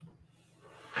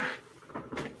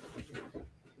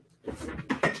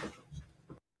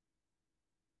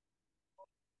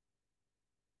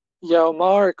Yo,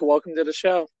 Mark, welcome to the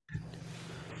show.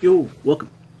 Yo, welcome.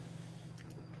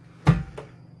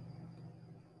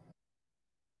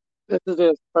 This is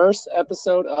the first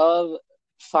episode of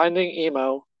Finding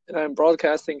Emo, and I'm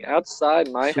broadcasting outside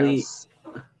my Sweet. house.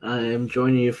 I am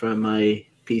joining you from my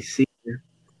PC.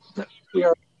 We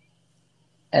are...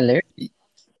 Hello.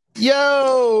 Yo!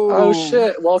 Oh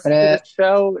shit! Welcome to the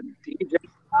show, DJ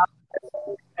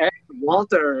and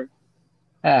Walter.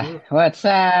 What's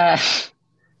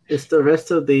It's the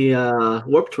rest of the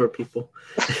Warped Tour people.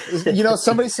 You know,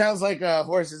 somebody sounds like a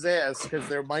horse's ass because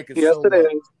their mic is Yes, so it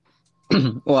low.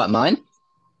 is. What, mine?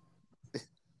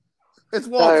 It's I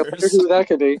Walter's. wonder who that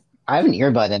could be. I have an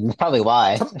earbud in. That's probably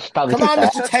why. It's probably Come on,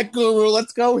 just Mr. Tech Guru,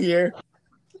 let's go here.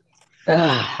 that.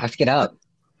 I have to get up.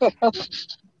 I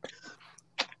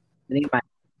need my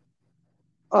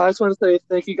I just want to say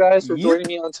thank you guys for joining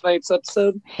me on tonight's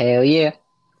episode. hell yeah.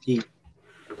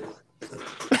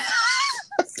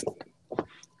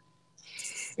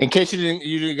 In case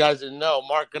you guys didn't know,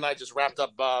 Mark and I just wrapped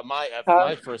up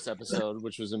my first episode,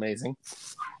 which was amazing.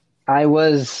 I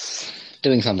was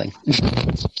doing something.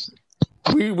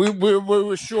 We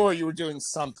were sure you were doing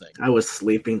something. I was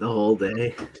sleeping the whole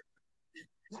day.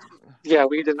 Yeah,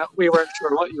 we weren't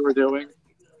sure what you were doing.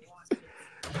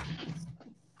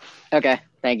 Okay,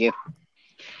 thank you.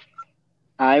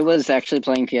 I was actually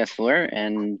playing PS4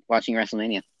 and watching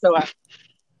WrestleMania.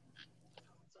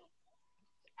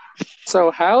 So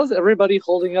how's everybody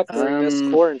holding up during this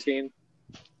quarantine?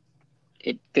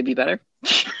 It could be better.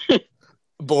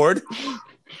 Bored?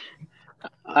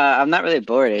 I'm not really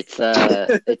bored. It's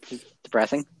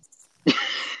depressing.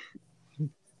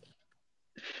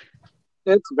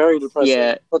 It's very depressing.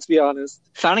 Yeah. Let's be honest.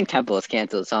 Sonic Temple is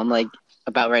canceled, so I'm like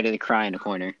about ready to cry in a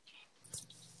corner.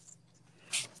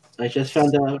 I just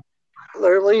found out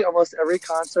Literally, almost every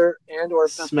concert and or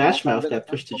Smash Mouth got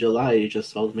pushed to July. You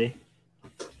just told me.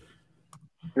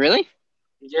 Really?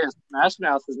 Yes, Smash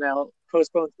Mouth is now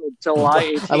postponed to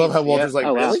July 18th. I love how Walter's like,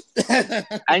 Oh, wow. really?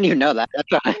 I didn't even know that.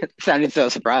 That's why I sounded so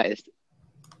surprised.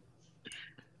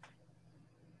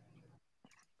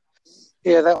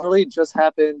 Yeah, that really just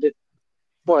happened.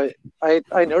 What? I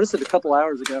noticed it a couple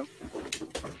hours ago.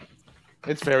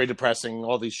 It's very depressing.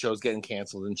 All these shows getting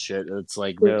canceled and shit. It's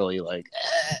like really like.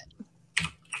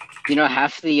 You know,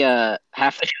 half the shows at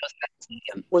the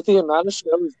stadium, With the amount of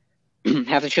shows,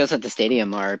 half the shows at the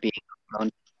stadium are being.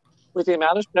 with the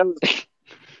amount of shows.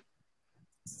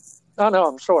 Oh no,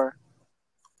 I'm sure.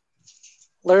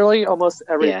 Literally, almost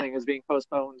everything is being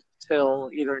postponed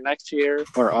till either next year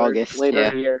Or August, later yeah.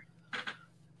 in the year.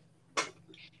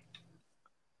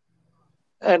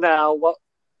 And now,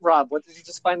 Rob? What did you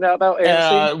just find out about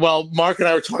AMC? Well, Mark and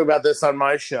I were talking about this on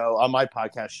my show, on my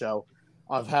podcast show,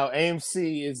 of how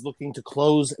AMC is looking to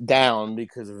close down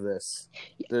because of this.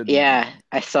 Yeah,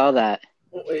 I saw that.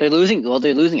 They're losing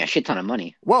a shit ton of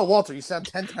money. Well, Walter, you sound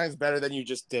 10 times better than you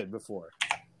just did before.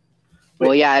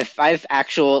 Well, yeah, I have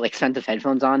actual expensive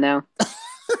headphones on now.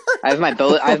 I have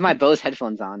my Bose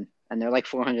headphones on, and they're like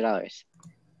 $400.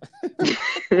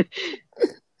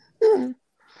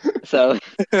 So.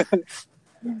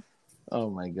 Oh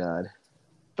my god!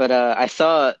 But I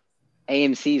saw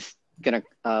AMC's gonna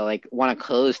want to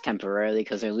close temporarily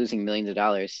because they're losing millions of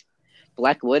dollars.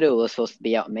 Black Widow was supposed to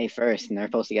be out May 1st, and they're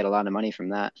supposed to get a lot of money from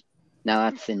that. Now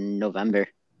that's in November.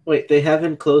 Wait, they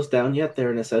haven't closed down yet?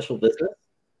 They're in essential business?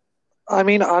 I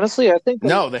mean, honestly, I think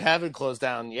No, they haven't closed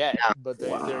down yet, but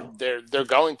they're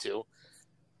going to.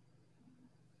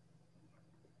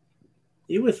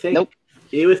 You would think. Nope.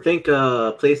 You would think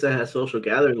a place that has social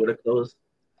gathering would have closed.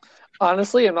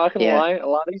 Honestly, I'm not gonna lie.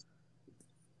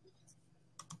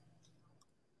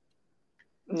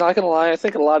 Not gonna lie. I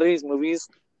think a lot of these movies,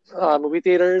 movie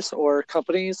theaters or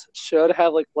companies should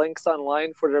have like links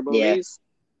online for their movies.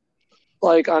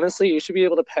 Like honestly, you should be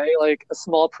able to pay like a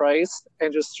small price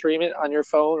and just stream it on your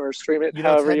phone or stream it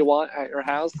however you want at your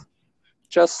house,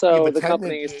 just so the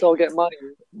companies still get money.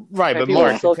 Right, but people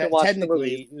Mark, still can watch the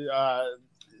movie.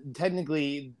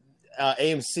 technically,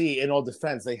 AMC, in all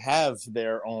defense, they have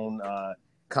their own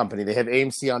company. They have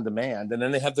AMC On Demand, and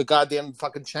then they have the goddamn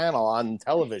fucking channel on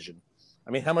television. I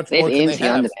mean, how much more can they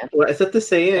have? What, is that the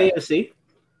same AMC?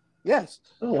 Yes.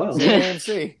 Oh, wow.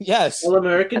 AMC. Yes. All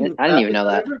American? I didn't even know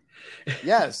that.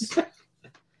 Yes.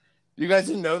 You guys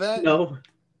didn't know that? No.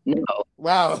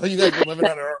 Wow, you guys are living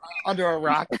under a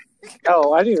rock.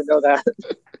 Oh, I didn't even know that.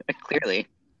 Clearly.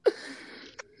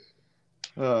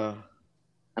 Uh,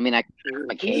 I mean, I'm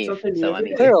a cave, so I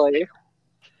mean. Clearly.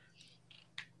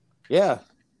 Yeah.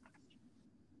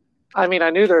 I mean, I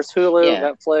knew there's Hulu,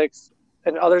 Netflix,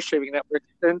 and other streaming networks.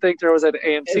 Didn't think there was an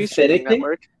AMC streaming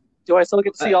network. Do I still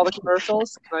get to see all the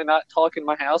commercials? Can I not talk in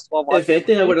my house while watching? If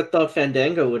anything, I would have thought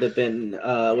Fandango would have been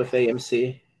with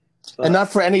AMC. But... And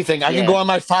not for anything. I can go on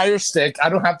my Fire Stick. I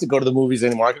don't have to go to the movies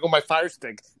anymore. I can go on my Fire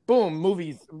Stick. Boom,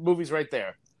 movies right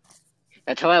there.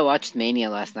 That's how I watched Mania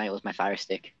last night with my Fire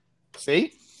Stick.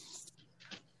 See?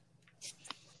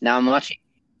 Now I'm watching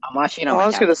it on I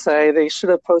was going to say, they should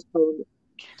have postponed.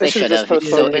 They should have.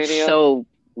 It's so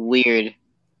weird.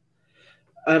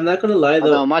 I'm not going to lie, though.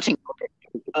 Although I'm watching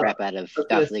the crap out of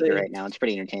Dolph Ziggler right now. It's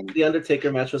pretty entertaining. The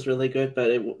Undertaker match was really good, but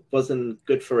it wasn't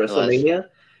good for WrestleMania.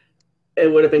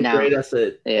 It would have been great as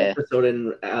an episode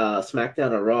in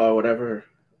SmackDown or Raw or whatever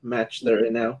match they're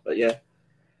in now. But yeah.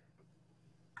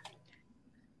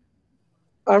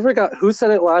 I forgot who said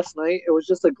it last night. It was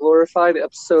just a glorified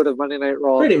episode of Monday Night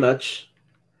Raw. Pretty much.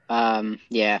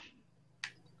 Yeah.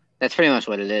 That's pretty much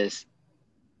what it is.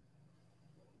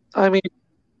 I mean,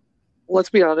 let's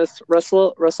be honest.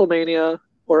 WrestleMania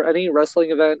or any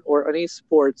wrestling event or any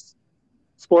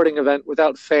sporting event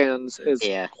without fans is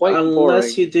quite boring.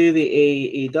 Unless you do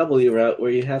the AEW route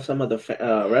where you have some of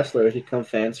the wrestlers become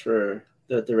fans for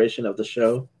the duration of the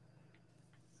show.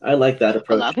 I like that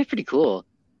approach. That'd be pretty cool.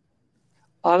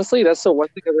 Honestly, that's the one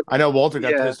thing I know Walter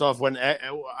got pissed off when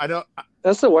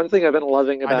that's the one thing I've been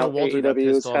loving about I know Walter AEW. Got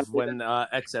pissed off when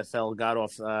XFL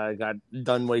got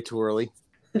done way too early.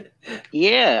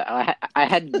 Yeah, I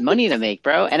had money to make,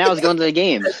 bro, and I was going to the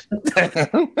games.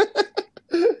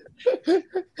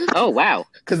 Oh wow!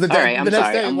 Because the next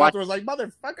day, Walter was like,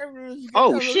 "Motherfucker!"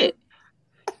 Oh shit!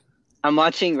 I'm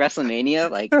watching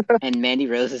WrestleMania, and Mandy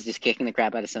Rose is just kicking the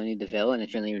crap out of Sonya Deville, and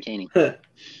it's really entertaining.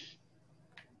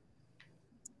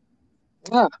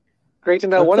 Yeah, great to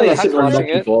know one of us is watching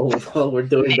it. While we're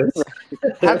doing this.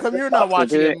 How come you're not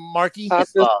watching it, Marky?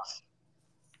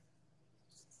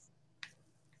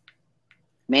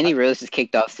 Mandy Rose has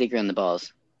kicked off Ziggler in the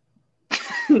balls.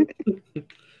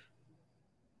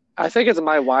 I think it's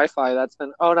my Wi-Fi that's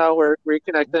been. Oh no, we're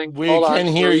reconnecting. We can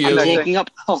hear you.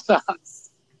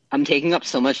 I'm taking up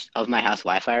so much of my house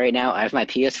Wi-Fi right now. I have my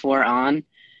PS4 on,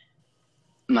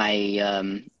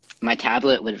 my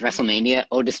tablet with WrestleMania.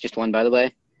 Otis just won, by the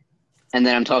way. And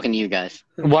then I'm talking to you guys.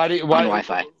 Why do you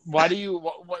Wi-Fi? Why do you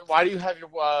have your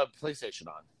PlayStation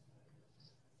on?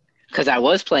 Because I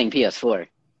was playing PS4.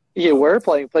 You were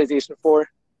playing PlayStation 4.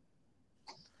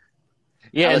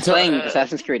 Yeah, I was playing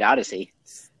Assassin's Creed Odyssey.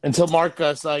 Until Mark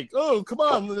was like, "Oh, come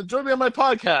on, join me on my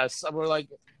podcast." And we're like,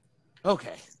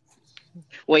 "Okay."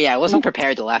 Well, yeah, I wasn't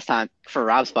prepared the last time for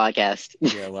Rob's podcast.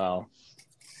 Yeah, well.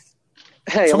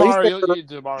 Hey,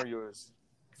 tomorrow yours.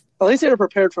 At least you're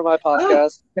prepared for my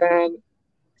podcast. And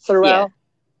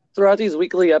throughout these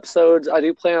weekly episodes, I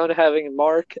do plan on having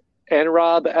Mark and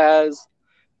Rob as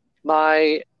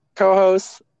my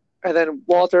co-hosts. And then,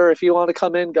 Walter, if you want to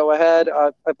come in, go ahead.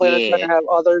 I plan on trying to have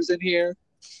others in here.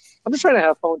 I'm just trying to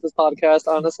have fun with this podcast,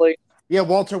 honestly. Yeah,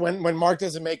 Walter, when Mark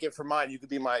doesn't make it for mine, you could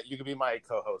be my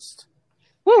co-host.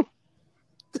 Woo!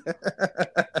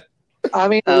 I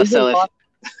mean, wait, what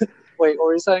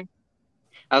were you saying?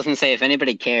 I was going to say, if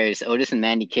anybody cares, Otis and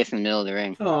Mandy kiss in the middle of the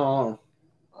ring. Oh.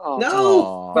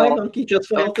 No! My monkey just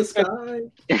fell off the sky.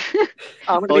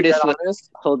 I'm gonna Otis be honest.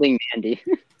 Holding Mandy.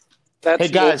 Hey,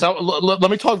 guys, let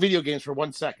me talk video games for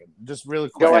 1 second. Just really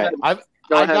quick. Go ahead. I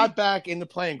got back into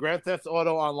playing Grand Theft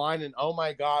Auto Online, and oh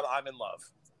my god, I'm in love.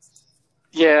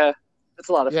 Yeah, it's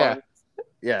a lot of fun.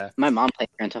 Yeah. My mom plays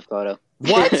Grand Theft Auto.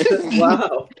 What?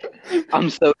 Wow. I'm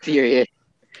so serious.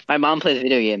 My mom plays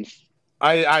video games.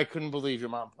 I couldn't believe your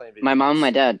mom playing video games. My mom and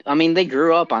my dad. I mean, they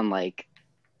grew up on,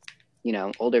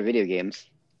 older video games.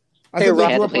 They had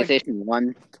a PlayStation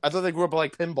 1. I thought they grew up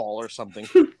like pinball or something.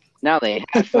 No, they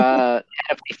have had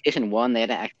a PlayStation 1. They had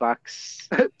an Xbox.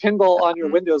 Pinball on your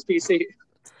Windows PC.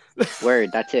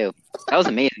 Word, that too. That was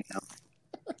amazing, though.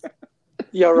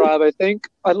 Yeah, Rob, I think,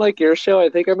 unlike your show, I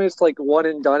think I'm just one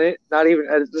and done it. Not even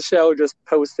edit the show, just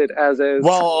post it as is.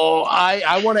 Well,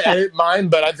 I want to edit mine,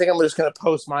 but I think I'm just going to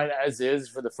post mine as is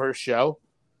for the first show.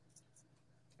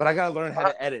 But I got to learn how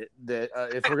to edit.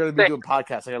 If we're going to be doing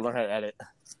podcasts, I got to learn how to edit.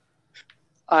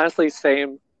 Honestly,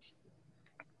 same.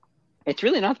 It's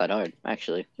really not that hard,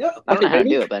 actually. Yeah, I don't know how to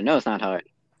do it, but I know it's not hard.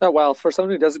 Oh, well, for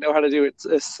someone who doesn't know how to do it,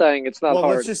 it's saying it's not hard.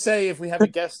 Well, let's just say if we have a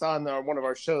guest on one of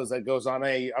our shows that goes on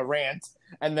a rant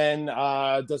and then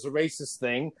does a racist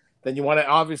thing, then you want to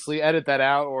obviously edit that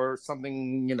out or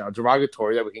something,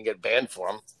 derogatory that we can get banned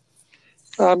from.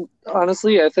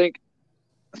 Honestly, I think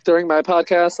during my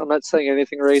podcast, I'm not saying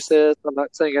anything racist. I'm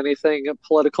not saying anything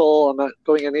political. I'm not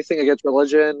going anything against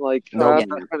religion. I'm not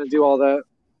trying to do all that.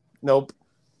 Nope.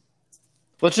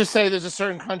 Let's just say there's a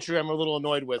certain country I'm a little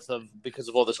annoyed with because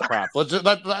of all this crap. Let's just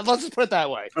put it that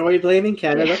way. Are we blaming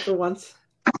Canada for once?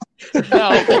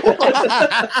 No.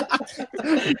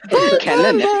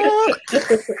 Canada.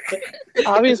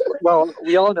 Obviously, well,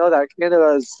 we all know that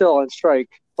Canada is still on strike.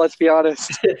 Let's be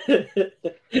honest.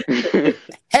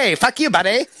 Hey, fuck you,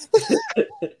 buddy.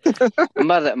 I'm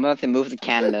about to move to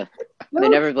Canada. They're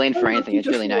never blamed for anything. It's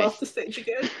really nice. Off the stage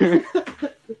again.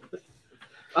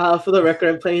 For the record,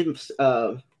 I'm playing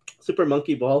Super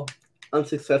Monkey Ball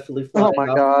unsuccessfully. Oh my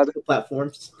god! The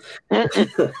platforms.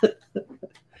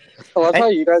 I love how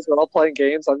you guys are all playing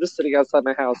games. I'm just sitting outside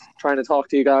my house trying to talk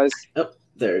to you guys. Oh,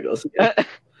 there it goes.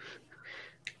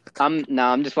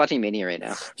 I'm just watching Mania right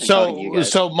now.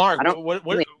 So Mark,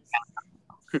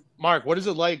 Mark, what is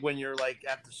it like when you're like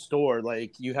at the store?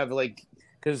 Like you have like,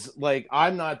 because like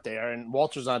I'm not there and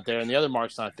Walter's not there and the other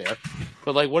Mark's not there.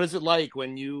 But like, what is it like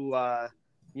when you,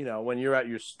 when you're at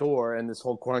your store and this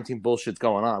whole quarantine bullshit's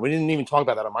going on? We didn't even talk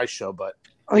about that on my show, but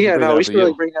we should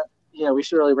really bring that. Yeah, we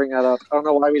should really bring that up. I don't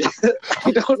know why we didn't.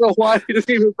 I don't know why we didn't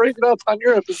even bring it up on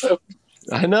your episode.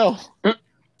 I know.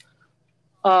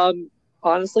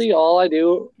 Honestly, all I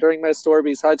do during my store,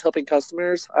 besides helping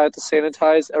customers, I have to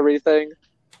sanitize everything.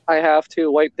 I have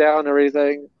to wipe down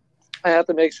everything. I have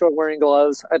to make sure I'm wearing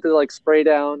gloves. I have to spray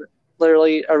down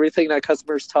literally everything that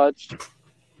customers touch,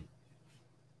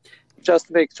 just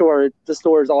to make sure the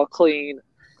store is all clean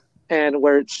and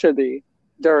where it should be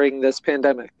during this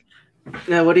pandemic.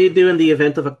 Now, what do you do in the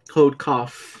event of a code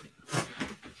cough?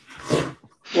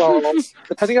 Well,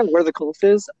 depending on where the cough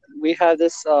is, we have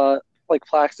this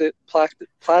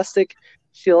plastic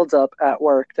shields up at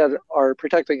work that are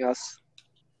protecting us.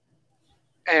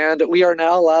 And we are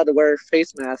now allowed to wear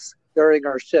face masks during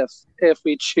our shifts if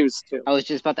we choose to. I was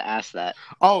just about to ask that.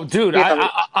 Oh, dude,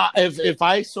 if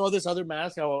I saw this other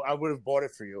mask, I would have bought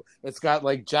it for you. It's got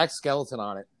Jack Skeleton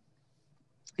on it.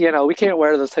 We can't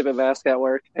wear this type of mask at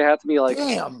work. It has to be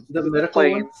damn, the medical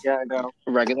plain. ones? Yeah, I know.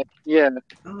 Regular. Yeah.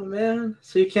 Oh man,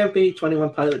 so you can't be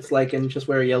 21 Pilots and just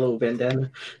wear a yellow bandana.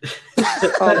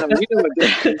 Oh no, you know what?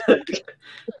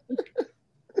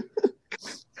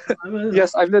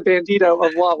 Yes, I'm the bandito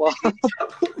of Wawa.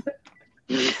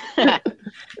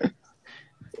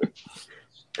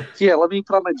 Yeah, let me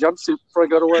put on my jumpsuit before I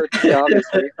go to work. Yeah,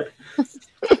 obviously.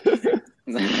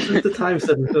 The times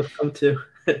that we've come to.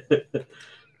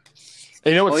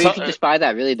 You know what? You should just buy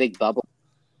that really big bubble.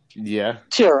 Yeah.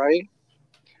 Sure, right?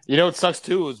 You know what sucks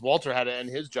too is Walter had to end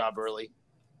his job early.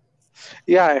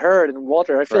 Yeah, I heard. And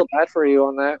Walter, I feel bad for you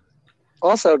on that.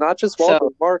 Also, not just Walter,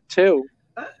 Mark too.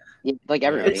 Yeah,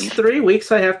 everybody. It's 3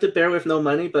 weeks I have to bear with no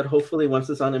money, but hopefully once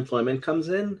this unemployment comes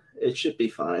in, it should be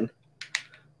fine.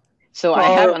 So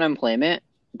I have unemployment,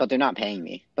 but they're not paying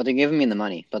me. But they're giving me the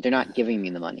money, but they're not giving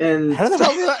me the money. And how the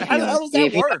hell does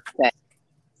that work?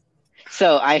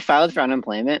 So I filed for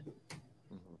unemployment,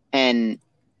 and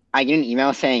I get an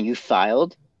email saying you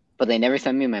filed, but they never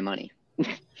send me my money.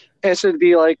 It should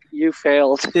be you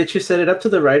failed. Did you set it up to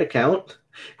the right account?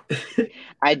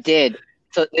 I did.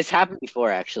 So this happened before,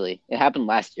 actually. It happened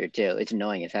last year, too. It's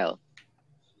annoying as hell.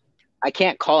 I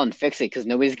can't call and fix it because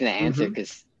nobody's going to answer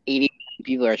because 80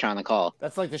 people are trying to call.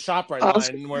 That's like the ShopRite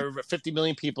line where 50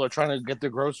 million people are trying to get their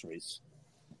groceries.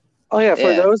 Oh yeah,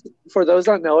 for those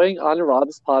not knowing, on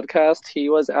Rob's podcast, he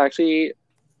was actually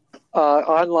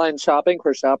online shopping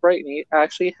for ShopRite, and he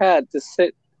actually had to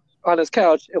sit on his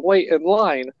couch and wait in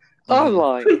line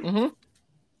online. Mm-hmm.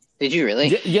 Did you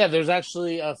really? Yeah, there's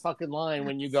actually a fucking line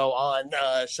when you go on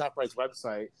ShopRite's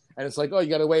website, and it's like, oh, you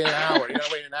got to wait an hour. You got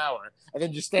to wait an hour, and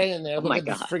then you're standing there looking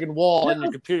at this friggin' wall on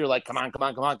your computer, like, come on.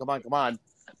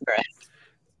 Right.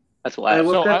 That's why.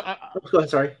 Go ahead,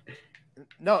 sorry.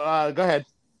 No, go ahead.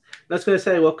 I was going to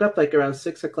say, I woke up around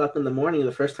 6 o'clock in the morning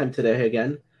the first time today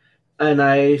again, and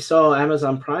I saw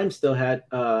Amazon Prime still had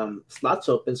slots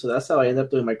open, so that's how I ended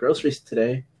up doing my groceries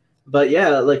today. But yeah,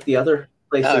 the other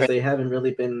places, they haven't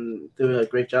really been doing a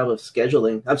great job of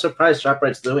scheduling. I'm surprised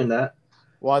ShopRite's doing that.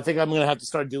 Well, I think I'm going to have to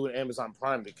start doing Amazon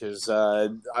Prime because I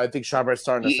think ShopRite's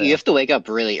starting to fail. You have to wake up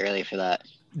really early for that.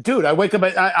 Dude, I wake up,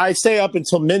 I stay up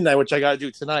until midnight, which I got to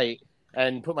do tonight,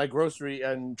 and put my grocery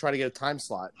and try to get a time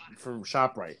slot for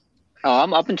ShopRite. Oh,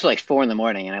 I'm up until 4 a.m,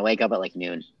 and I wake up at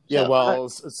noon. Yeah, well,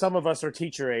 some of us are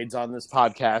teacher aides on this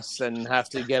podcast and have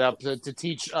to get up to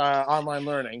teach online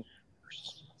learning.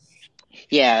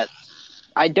 Yeah,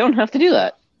 I don't have to do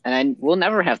that, and I will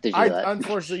never have to do that. I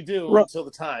unfortunately do until the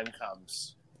time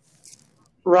comes.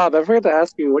 Rob, I forgot to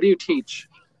ask you, what do you teach?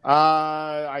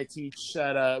 I teach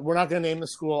at we're not going to name the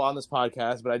school on this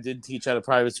podcast, but I did teach at a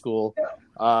private school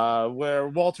where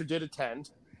Walter did attend,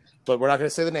 but we're not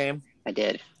going to say the name. I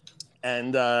did.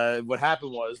 And what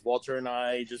happened was Walter and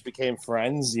I just became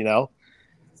friends,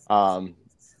 And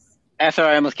After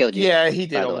I almost killed you. Yeah, he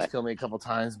did by the way. almost kill me a couple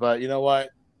times, but you know what?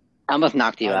 I almost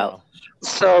knocked you I out. know.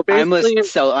 So I basically,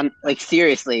 almost like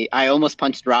seriously, I almost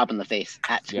punched Rob in the face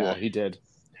at Yeah, school. he did.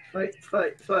 Fight.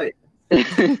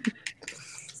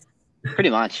 Pretty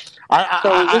much.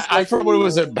 I forgot what it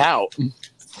was about.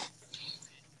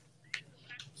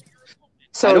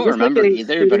 so I is don't this remember like a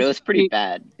either, but it was pretty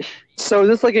student- bad. So is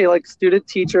this like a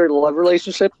student-teacher love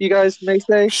relationship? You guys may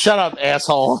say. Shut up,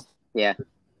 asshole. Yeah.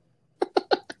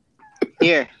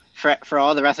 Here, for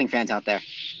all the wrestling fans out there.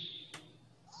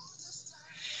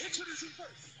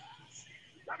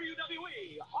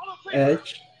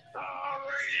 Edge.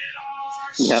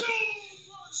 Yep.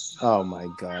 Oh my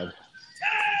god.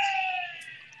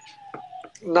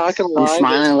 Not gonna I'm lie,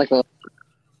 smiling like a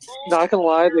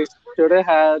they should have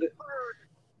had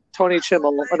Tony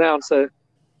Chimmel announce it.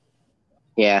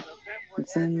 yeah. I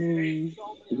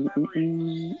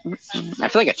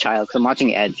feel like a child because I'm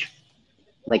watching Edge,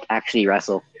 like actually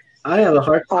wrestle. I have a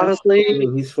hard time Honestly,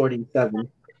 believing he's 47.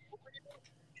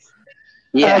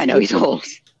 Yeah, I know he's old.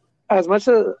 as much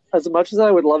as I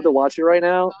would love to watch it right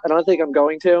now, I don't think I'm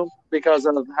going to because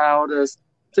of how the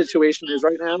situation is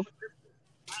right now.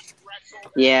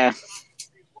 Yeah.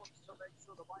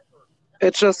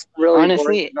 It's just really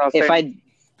Honestly, boring.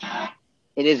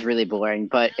 it is really boring.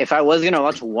 But if I was gonna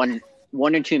watch one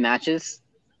or two matches,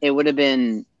 it would have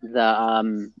been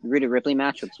the Rhea Ripley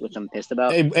match, which I'm pissed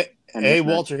about. Hey,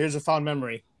 Walter, here's a fond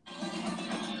memory.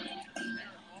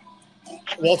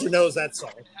 Walter knows that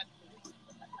song.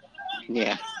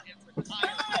 Yeah.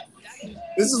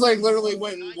 This is like literally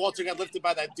when Walter got lifted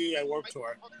by that dude at Warped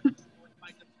Tour.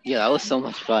 Yeah, that was so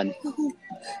much fun.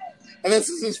 And this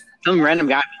is his... Some random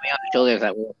guy put me on the shoulders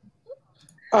at work.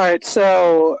 All right,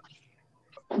 so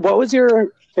what was your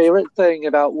favorite thing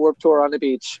about Warped Tour on the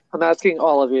beach? I'm asking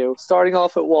all of you. Starting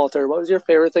off with Walter, what was your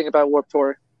favorite thing about Warped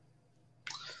Tour?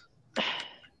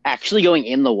 Actually going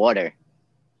in the water.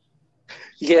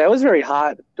 Yeah, it was very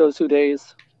hot those 2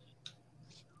 days.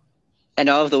 And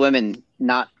all of the women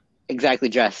not exactly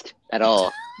dressed at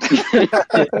all.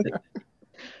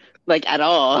 Like, at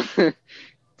all.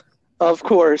 Of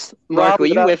course. Mark, Rob, were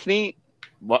you with me?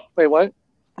 What? Wait, what?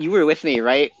 You were with me,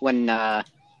 right? When, wow.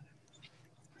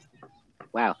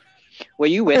 Were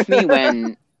you with me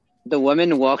when the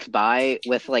woman walked by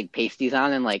with, like, pasties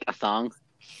on and, like, a thong?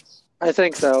 I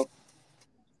think so.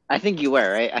 I think you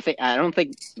were, right? I don't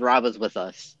think Rob was with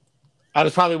us. I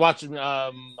was probably watching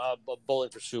Bowling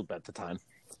for Soup at the time.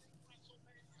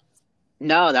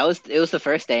 No, it was the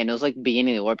first day, and it was, like,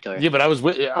 beginning of the Warped Tour. Yeah, but I was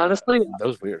with... Yeah, Honestly, that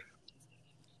was weird.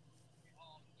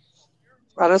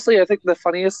 I think the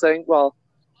funniest thing, well,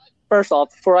 first off,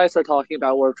 before I start talking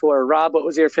about Warped Tour, Rob, what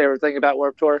was your favorite thing about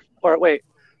Warped Tour? Or wait,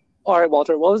 all right,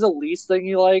 Walter, what was the least thing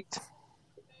you liked?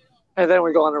 And then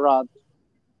we're going to Rob.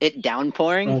 It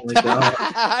downpouring? Oh my god.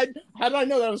 How did I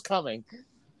know that was coming?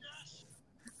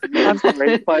 I'm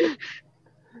sorry, but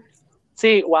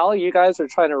see, while you guys are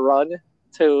trying to run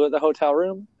to the hotel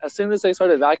room, as soon as they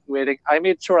started evacuating, I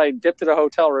made sure I dipped to the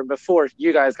hotel room before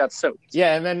you guys got soaked.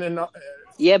 Yeah, and then...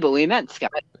 Yeah, but we met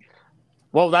Scott.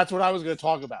 well, that's what I was going to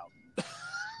talk about.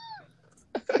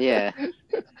 Yeah.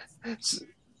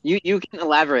 You can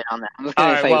elaborate on that. I'm just All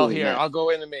gonna right, say well, who we here, met. I'll go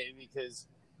into me because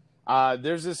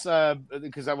there's this...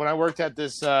 because when I worked at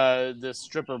this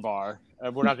stripper bar,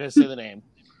 we're not going to say the name,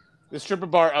 the stripper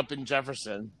bar up in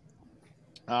Jefferson,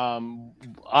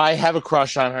 I have a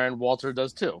crush on her, and Walter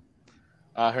does too.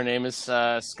 Her name is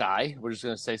Sky. We're just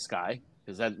going to say Sky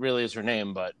because that really is her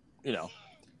name, but, you know.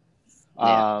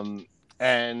 Yeah.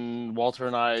 And Walter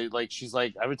and I, like, she's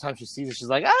like, every time she sees it, she's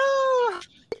like, oh,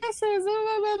 kisses,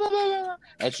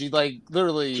 and she, like,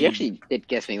 literally She actually did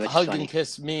kiss me, which is hugged funny. and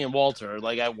kissed me and Walter,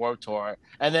 like, at Warped Tour.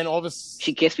 And then all of a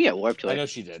She kissed me at Warped Tour. I know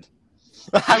she did.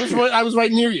 I was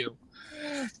right near you.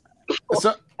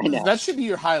 So I know. that should be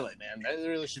your highlight, man. That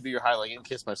really should be your highlight. Getting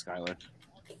kissed by Skylar.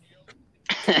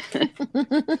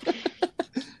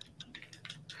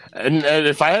 And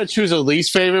if I had to choose a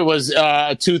least favorite, was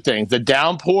two things: the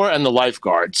downpour and the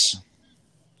lifeguards.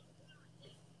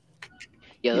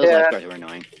 Yeah, those lifeguards were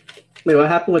annoying. Wait, what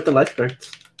happened with the lifeguards?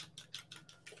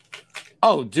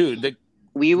 Oh, dude,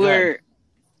 We Go ahead. were,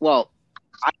 well,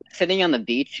 I was sitting on the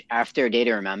beach after a day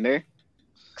to remember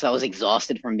because I was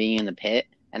exhausted from being in the pit,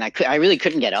 and I really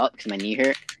couldn't get up because my knee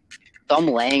hurt. So I'm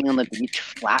laying on the beach,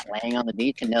 flat laying on the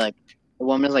beach, and they're like, the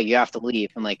woman is like, you have to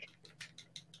leave. I'm like,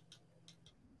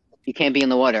 you can't be in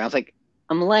the water. I was like,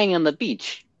 I'm laying on the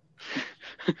beach.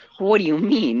 What do you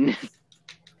mean?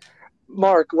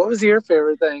 Mark, what was your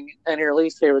favorite thing and your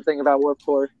least favorite thing about Warped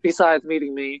Tour besides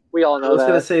meeting me? We all I know was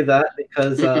gonna that. say that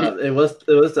because it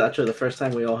was actually the first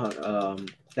time we all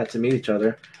got to meet each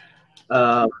other.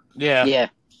 Yeah.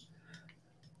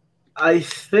 I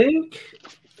think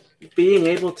being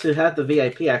able to have the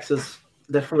VIP access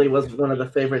definitely was one of the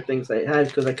favorite things I had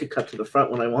because I could cut to the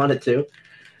front when I wanted to.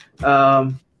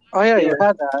 Oh yeah, you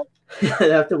had that. I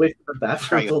have to wait for the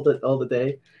bathroom all the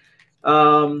day.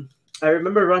 I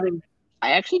remember running.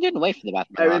 I actually didn't wait for the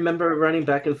bathroom. I remember running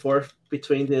back and forth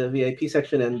between the VIP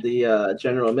section and the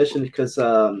general admission because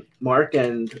Mark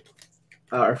and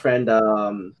our friend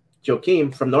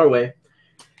Joakim from Norway.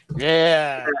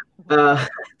 Yeah.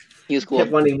 He was cool.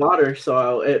 Kept wanting water,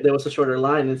 so there was a shorter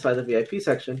line inside the VIP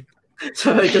section.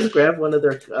 So I just grabbed one of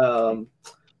their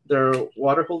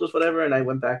water holders, whatever, and I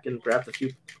went back and grabbed a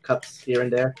few cups here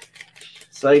and there.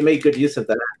 So I made good use of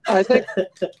that.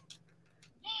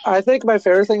 I think my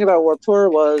favorite thing about Warped Tour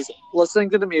was listening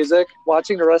to the music,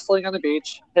 watching the wrestling on the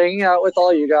beach, hanging out with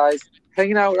all you guys,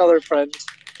 hanging out with other friends.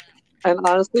 And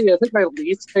honestly, I think my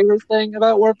least favorite thing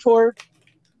about Warped Tour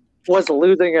was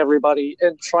losing everybody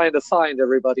and trying to find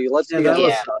everybody.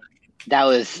 That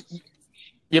was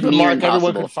but Mark,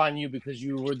 everyone could find you because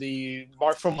you were the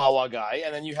Mark from Wawa guy,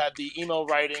 and then you had the email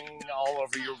writing all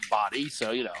over your body,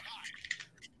 so you know.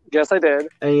 Yes, I did.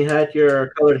 And you had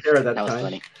your colored hair at that time. That was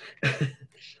funny.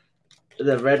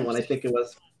 The red one, I think it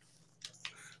was.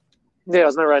 Yeah, it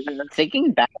was my red hair.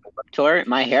 Thinking back on the tour,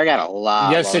 my hair got a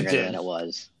lot longer than it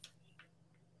was.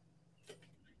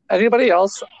 Anybody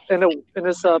else in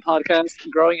this podcast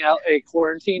growing out a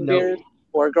quarantine beard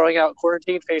or growing out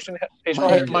quarantine facial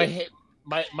hair?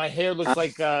 My hair looks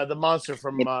like the monster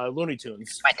from Looney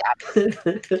Tunes.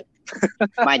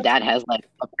 My dad has like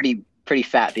a pretty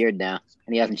fat beard now,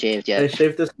 and he hasn't shaved yet. I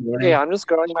shaved this morning. Yeah, I'm just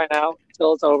growing mine out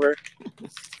until it's over.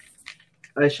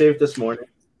 I shaved this morning.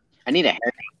 I need a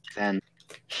haircut then.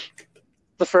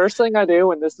 The first thing I do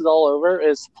when this is all over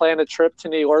is plan a trip to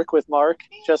New York with Mark,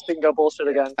 just to go bullshit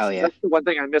again. Oh yeah, that's the one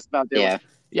thing I miss about doing.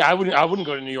 Yeah. I wouldn't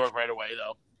go to New York right away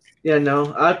though. Yeah,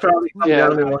 no, I'd probably come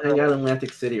down and we'll hang out in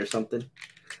Atlantic City or something.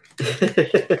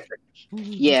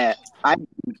 Yeah, I'd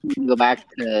go back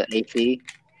to AC.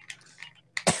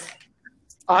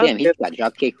 Damn, he got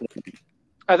dropkick.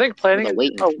 I think planning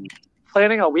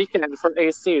a weekend for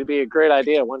AC would be a great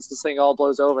idea once this thing all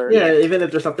blows over. Yeah, even if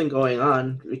there's something going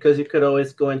on, because you could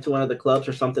always go into one of the clubs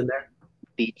or something there.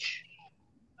 Beach.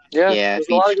 Yeah, there's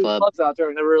a lot of good clubs out there.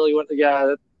 I never really went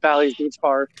to Valley's Beach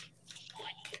Bar.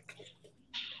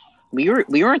 We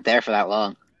weren't there for that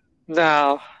long.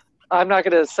 No, I'm not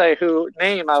going to say who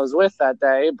name I was with that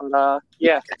day, but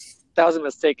yeah, that was a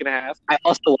mistake and a half. I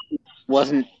also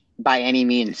wasn't by any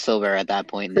means sober at that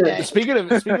point in the day. Speaking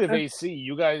of AC,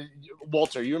 you guys,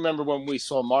 Walter, you remember when we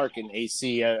saw Mark in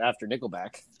AC after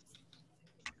Nickelback?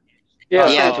 Yeah,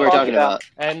 that's what we're talking about.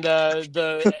 And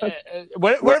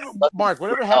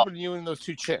whatever happened to you and those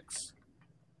two chicks?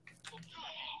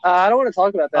 I don't want to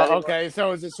talk about that. Okay,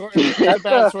 so it's a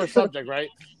bad sore subject, right?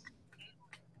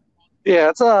 Yeah,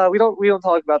 it's we don't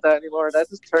talk about that anymore. That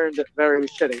just turned very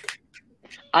shitty.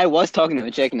 I was talking to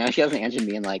a chick. Now she hasn't answered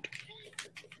me in like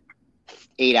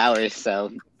 8 hours.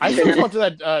 So I still talk to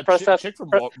that chick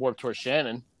from Warped Tour,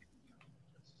 Shannon.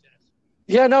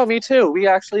 Yeah, no, me too. We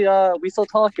actually we still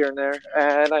talk here and there,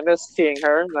 and I miss seeing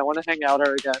her, and I want to hang out with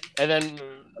her again. And then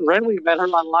randomly met her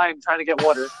online trying to get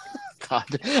water. God.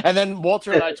 And then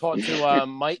Walter and I talked to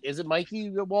Mike. Is it Mikey,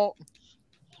 Walt?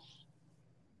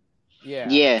 Yeah.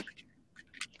 Yeah.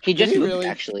 He just moved,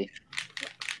 actually.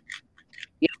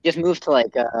 He just moved to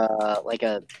like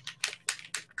a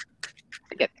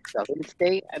southern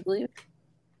state, I believe.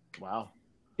 Wow.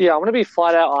 Yeah, I'm gonna be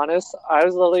flat out honest. I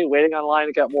was literally waiting online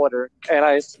to get water, and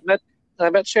I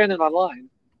met Shannon online,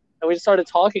 and we just started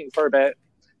talking for a bit.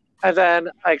 And then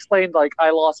I explained, like,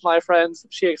 I lost my friends.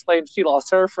 She explained she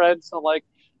lost her friends. So I'm like,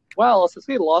 well, since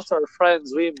we lost our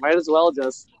friends, we might as well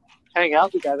just hang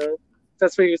out together.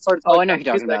 That's when we started talking I know what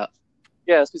you're talking about.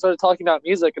 Yes, we started talking about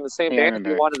music in the same band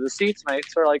we wanted to see tonight.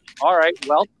 So we're like, all right,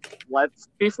 well, let's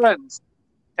be friends.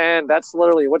 And that's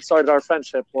literally what started our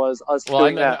friendship, was us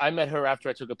doing that. I met her after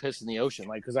I took a piss in the ocean,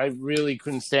 like, because I really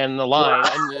couldn't stand in the line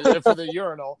for the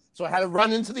urinal. So I had to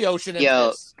run into the ocean and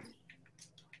piss.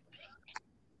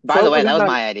 By the way, that was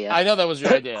my idea. I know that was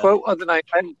your idea. Quote of the night.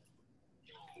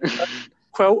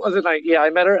 Quote of the night. Yeah, I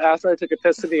met her after I took a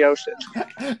piss in the ocean.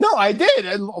 No, I did.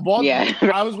 And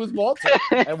I was with Walter.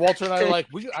 And Walter and I were like,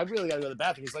 I really got to go to the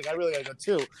bathroom. He's like, I really got to go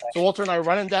too. So Walter and I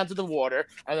running down to the water,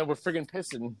 and then we're friggin'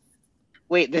 pissing.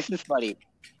 Wait, this is funny.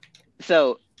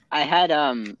 So I had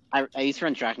I used to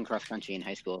run track and cross country in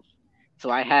high school. So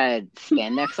I had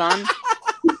spandex on,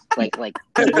 like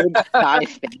thigh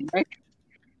spandex.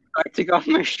 I took off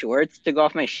my shorts, took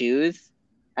off my shoes.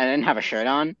 I didn't have a shirt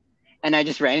on, and I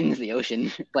just ran into the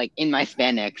ocean, like in my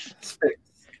spandex.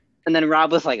 And then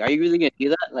Rob was like, "Are you really gonna do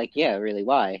that?" Like, yeah, really.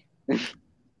 Why? Well,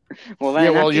 Yeah,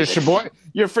 then well, after this-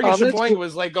 your freaking it's- Sheboygan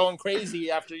was like going crazy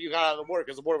after you got out of work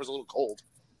because the water was a little cold.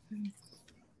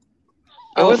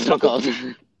 I was so cold.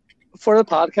 For the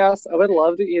podcast, I would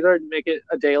love to either make it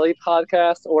a daily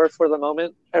podcast or for the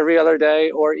moment every other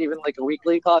day or even like a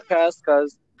weekly podcast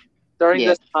because during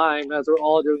Yeah. this time, as we're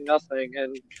all doing nothing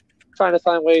and trying to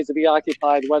find ways to be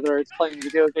occupied, whether it's playing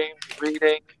video games,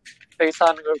 reading,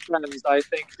 FaceTiming with friends, I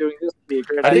think doing this would be a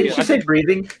great I idea. Didn't you say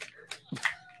breathing?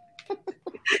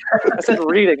 I said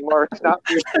reading, Mark, not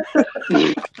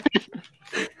reading.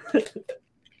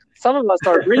 Some of us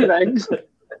are breathing.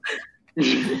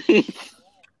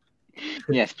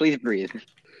 Yes, please breathe.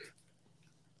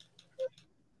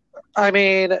 I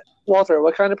mean, Walter,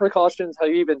 what kind of precautions have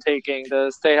you been taking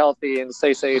to stay healthy and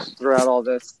stay safe throughout all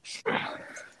this?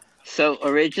 So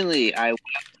originally, I went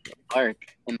to the park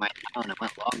in my town and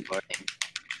went longboarding,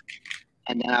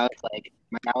 and then I was like,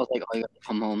 my dad was like, "Oh, you have to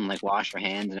come home and like wash your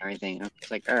hands and everything." And I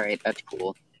was like, "All right, that's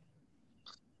cool."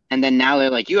 And then now they're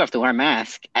like, "You have to wear a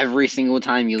mask every single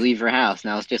time you leave your house."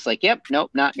 And I was just like, "Yep,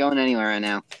 nope, not going anywhere right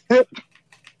now."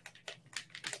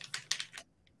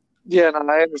 Yeah, no,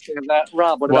 I understand that.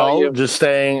 Rob, what about you? Just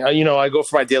staying. I go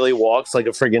for my daily walks like a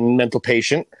friggin' mental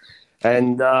patient,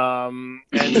 and I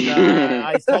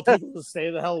tell people to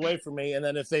stay the hell away from me. And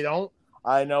then if they don't,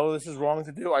 I know this is wrong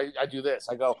to do. I do this.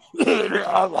 I go.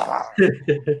 I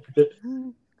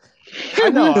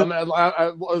know I'm an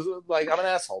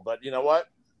asshole, but you know what?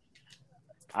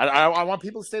 I want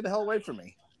people to stay the hell away from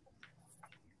me.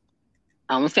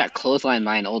 I almost got clotheslined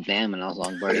by an old man when I was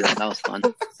longboarding. That was fun.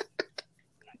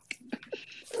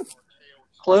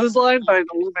 Clothesline by an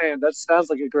old man. That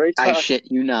sounds like a great time. I shit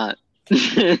you not.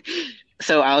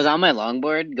 So I was on my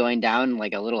longboard going down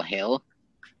like a little hill,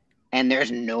 and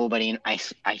there's nobody. I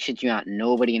shit you not,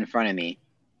 nobody in front of me.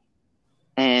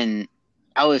 And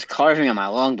I was carving on my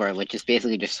longboard, which is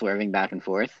basically just swerving back and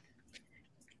forth.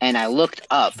 And I looked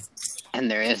up,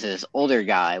 and there is this older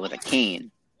guy with a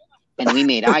cane, and we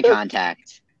made eye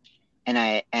contact. And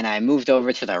I moved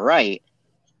over to the right.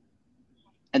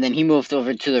 And then he moved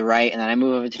over to the right, and then I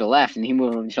moved over to the left, and he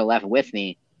moved over to the left with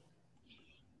me.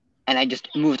 And I just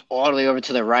moved all the way over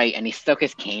to the right, and he stuck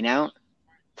his cane out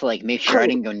to like make sure I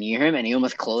didn't go near him, and he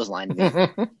almost clotheslined me.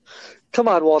 Come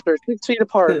on, Walter. 6 feet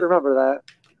apart. Remember that.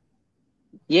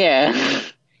 Yeah.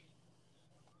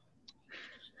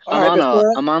 All right,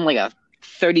 I'm on like a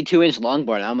 32-inch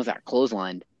longboard, and I almost got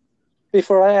clotheslined.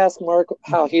 before I ask Mark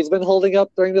how he's been holding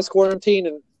up during this quarantine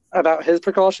and about his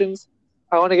precautions,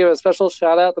 I want to give a special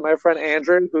shout out to my friend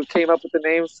Andrew, who came up with the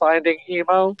name Finding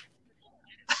Emo.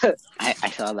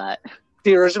 I saw that.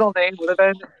 The original name would have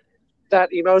been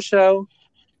That Emo Show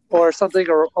or something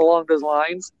along those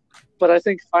lines. But I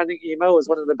think Finding Emo is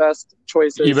one of the best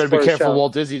choices. You better be for a careful. show.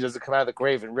 Walt Disney doesn't come out of the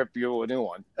grave and rip you a new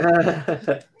one.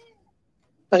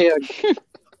 Yeah.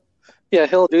 Yeah,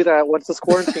 he'll do that once this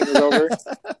quarantine is over.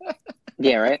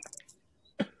 Yeah, right?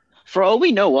 For all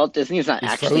we know, Walt Disney's not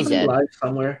He's actually frozen. dead. Live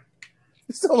somewhere.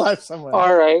 He's still alive somewhere.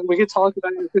 All right, we could talk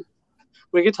about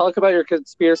your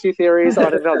conspiracy theories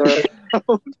on another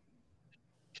episode.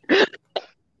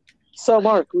 So,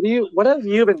 Mark, what have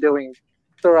you been doing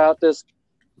throughout this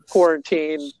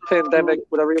quarantine, pandemic,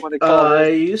 whatever you want to call I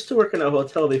it? used to work in a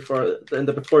hotel in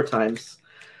the before times,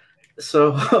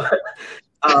 so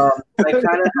I kind of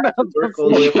had to work all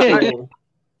the way up until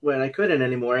when I couldn't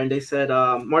anymore. And they said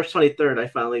March 23rd, I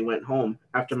finally went home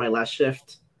after my last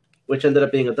shift, which ended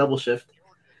up being a double shift.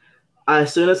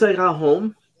 As soon as I got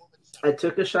home, I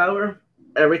took a shower.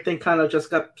 Everything kind of just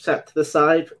got set to the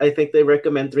side. I think they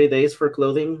recommend 3 days for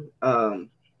clothing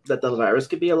that the virus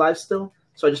could be alive still.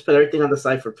 So I just put everything on the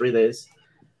side for 3 days.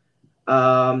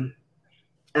 And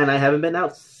I haven't been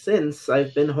out since.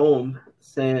 I've been home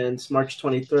since March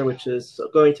 23rd, which is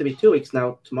going to be 2 weeks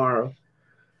now tomorrow.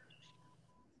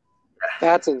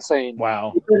 That's insane.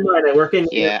 Wow. Keep in mind, I work in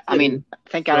Yeah, I mean,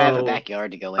 thank God I have a So,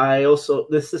 backyard to go in. I also,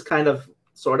 this is kind of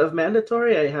sort of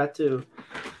mandatory. I had to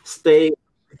stay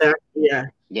back. Yeah,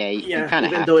 Yeah, you yeah. kind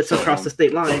of Even have though to it's stay across home. the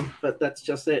state line, but that's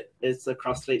just it. It's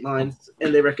across state lines,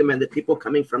 and they recommended people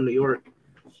coming from New York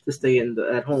to stay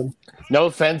at home. No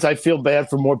offense, I feel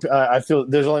bad for more. I feel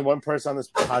there's only one person on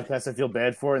this podcast I feel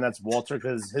bad for, and that's Walter,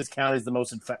 because his county is the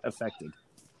most affected.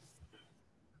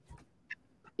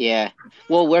 Yeah.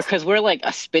 Well, we're like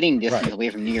a spitting distance Right. away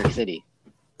from New York City.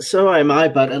 So am I,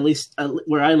 but at least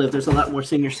where I live, there's a lot more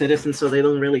senior citizens, so they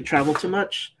don't really travel too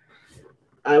much.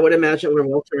 I would imagine where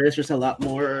Walter is, there's a lot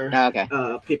more Oh, okay.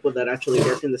 people that actually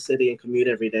work in the city and commute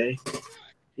every day.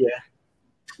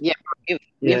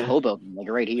 We have Hoboken, like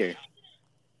right here.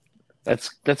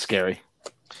 That's scary.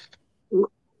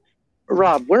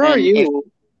 Rob, where are And you?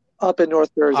 Up in North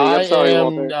Jersey. I'm sorry,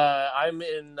 Walter. I'm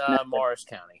in Morris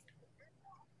County.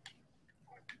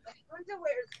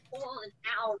 Underwear's falling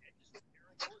out.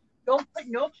 Don't put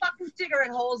no fucking cigarette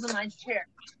holes in my chair.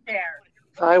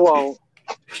 I won't.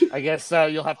 I guess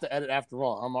you'll have to edit after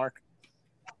all, huh, Mark?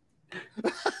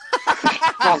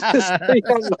 Honestly,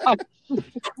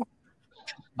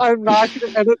 I'm not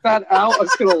going to edit that out. I'm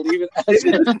just going to leave it as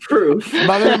Maybe that's proof.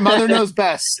 Mother knows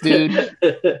best, dude.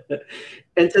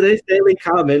 And today's daily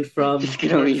comment from. Just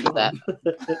gonna leave that.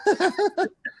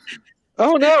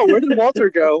 Oh no, where did Walter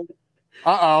go?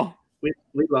 Uh-oh. We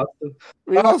lost him.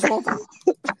 We lost Walter.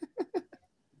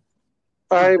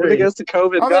 All right, when it gets to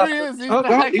COVID. Oh, there he is. He's Oh,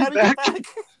 back. no, he's How did he get back. back?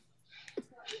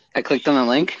 I clicked on the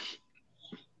link.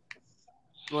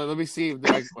 Well, let me see.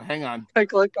 Hang on. I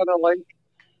clicked on a link.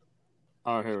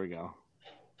 Oh, here we go.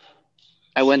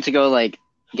 I went to go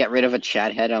get rid of a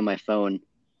chat head on my phone,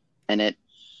 and it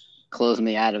closed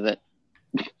me out of it.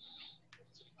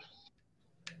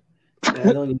 I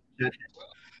don't need that.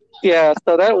 Yeah,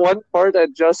 so that one part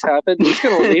that just happened, he's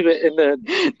going to leave it in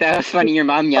the... That was funny. Your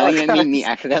mom yelling at me and me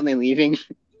accidentally leaving.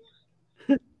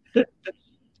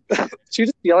 She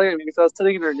just yelling at me because I was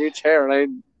sitting in her new chair, and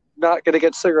I'm not going to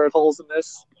get cigarette holes in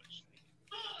this.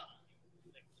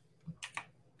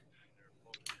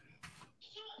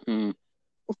 Hmm.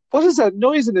 What is that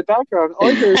noise in the background? All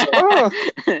I hear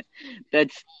is,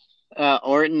 That's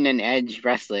Orton and Edge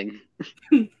wrestling.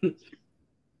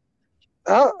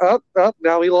 Now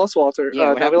we lost Walter. Yeah, what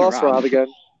now we happened to lost Rob? Rob again.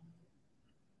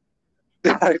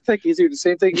 I think he's doing the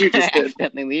same thing you just did.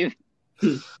 Accidentally leave.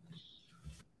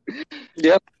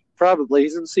 Yep, probably.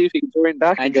 He's going to see if he can join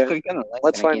back I just again. clicked on the link.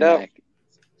 Let's and I find came out. back.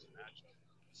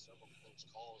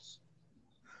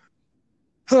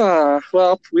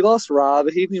 Well, we lost Rob.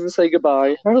 He didn't even say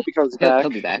goodbye. I hope he comes back. He'll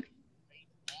be back.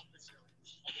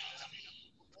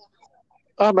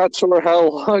 I'm not sure how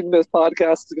long this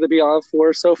podcast is going to be on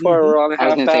for. So far, we're on a I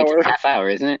was half going to say it's hour. a half hour,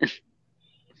 isn't it?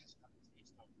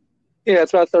 Yeah,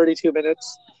 it's about 32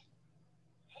 minutes.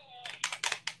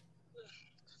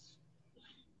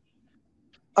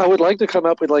 I would like to come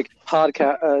up with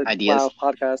podcast Ideas.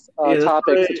 podcast Yeah, that's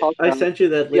topics why to talk I about. sent you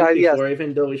that link Yeah, yes. before.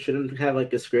 Even though we shouldn't have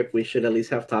a script, we should at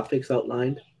least have topics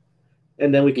outlined,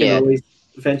 and then we can Yeah. always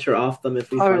venture off them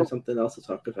if we find something else to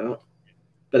talk about.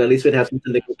 But at least we'd have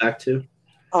something to go back to.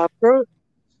 I'm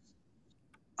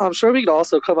sure we could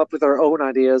also come up with our own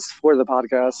ideas for the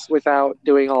podcast without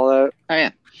doing all that. Oh,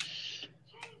 yeah.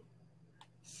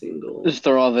 Single. Just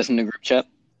throw all this in the group chat.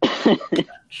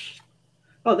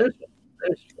 Oh, there's.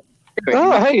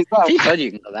 Oh, hey, he's back. She told you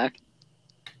can go back.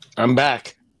 I'm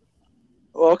back.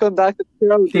 Welcome back to the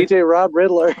show, DJ Rob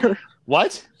Riddler.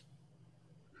 What?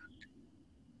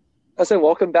 I said,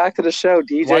 welcome back to the show, Why DJ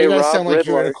do you guys Rob sound like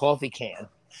you're in Riddler. a coffee can?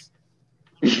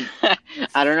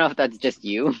 I don't know if that's just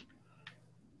you.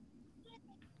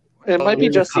 It might be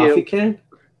There's a just coffee you. can.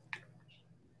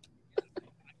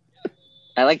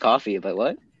 I like coffee, but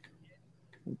what?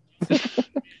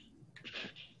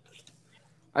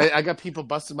 I got people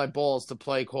busting my balls to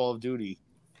play Call of Duty.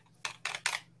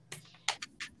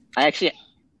 I actually,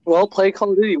 Well, play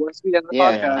Call of Duty once we end the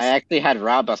I podcast. actually had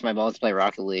Rob bust my balls to play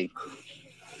Rocket League.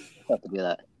 I'll have to do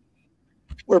that.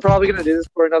 We're probably going to do this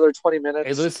for another 20 minutes.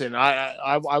 Hey, listen,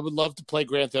 I would love to play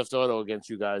Grand Theft Auto against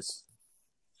you guys.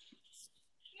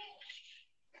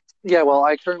 Yeah, well,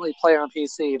 I currently play on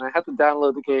PC, and I have to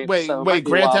download the game. Wait, so it might be a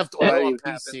Grand while Theft before that Auto on even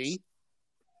PC?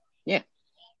 happens.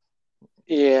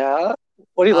 Yeah.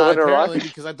 What do you live in Apparently, Iraq?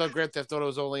 because I thought Grand Theft Auto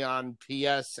was only on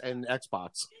PS and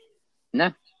Xbox.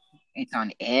 No, it's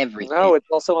on everything. No, it's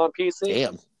also on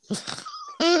PC.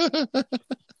 Damn.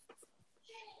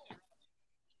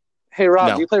 Hey, Rob,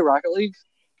 No. do you play Rocket League?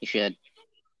 You should.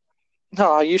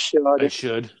 No, you should. I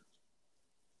should.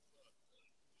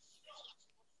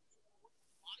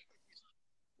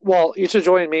 Well, you should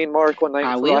join me and Mark one night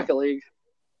I for will. Rocket League.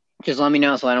 Just let me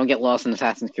know so I don't get lost in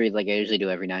Assassin's Creed like I usually do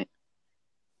every night.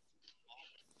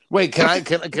 Wait, can I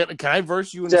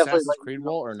verse you in Definitely Assassin's let Creed me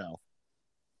know. role or no?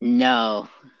 No.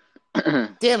 I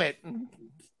Damn it.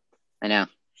 know.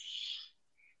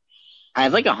 I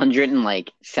have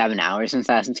 107 hours in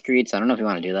Assassin's Creed, so I don't know if you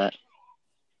want to do that.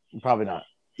 Probably not.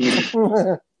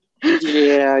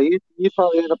 Yeah, you'd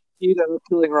probably end up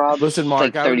killing Rob. Listen, Mark,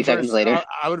 like 30 seconds later.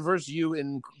 I would verse you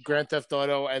in Grand Theft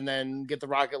Auto and then get the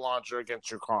rocket launcher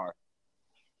against your car.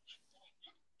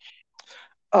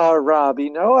 Rob,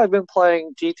 I've been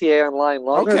playing GTA Online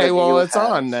longer Okay, than well, you it's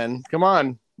have. on then. Come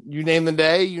on. You name the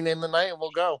day, you name the night, and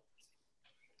we'll go.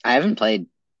 I haven't played.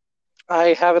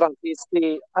 I have it on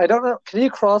PC. I don't know. Can you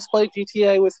cross-play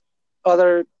GTA with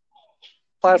other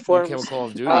platforms? You can't Call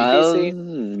of Duty. PC?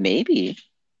 Maybe.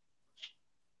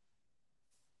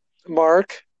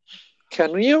 Mark,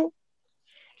 can you?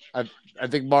 I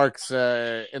think Mark's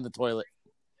in the toilet.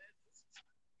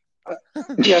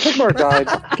 Yeah, I think Mark died.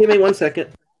 Give me 1 second.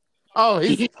 Oh,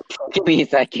 he's Give me a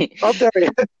second. Oh, there he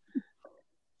is.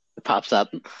 It pops up.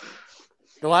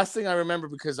 the last thing I remember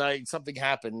because something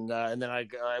happened and then I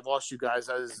lost you guys.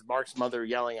 As Mark's mother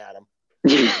yelling at him.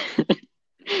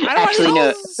 Actually,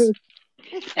 no.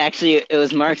 Actually, it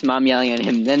was Mark's mom yelling at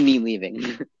him, then me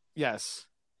leaving. Yes.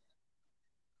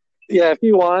 Yeah, if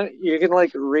you want, you can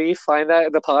like re-find that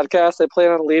in the podcast. I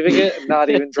plan on leaving it and not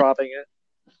even dropping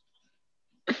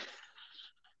it.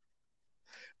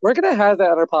 We're gonna have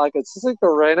that in our pockets. Just like the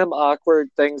random awkward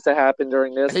things that happen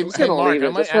during this. Hey, I'm just gonna Mark, leave I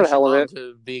it might just for the ask your hell of mom it.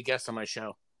 to be a guest on my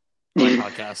show, my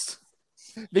podcast,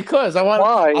 because I want.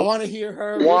 Why? I want to hear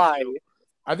her. with Why? you.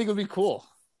 I think it would be cool.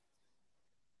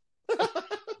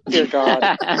 Dear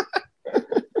God.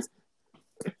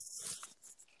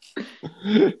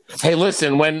 Hey,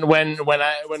 listen. When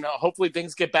hopefully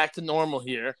things get back to normal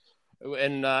here,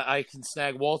 and I can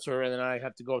snag Walter, and then I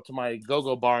have to go up to my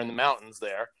go-go bar in the mountains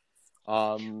there.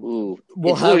 Ooh,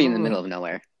 We'll it's literally have- in the middle of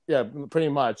nowhere. Yeah, pretty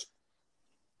much.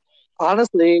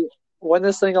 Honestly, when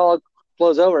this thing all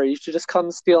blows over, you should just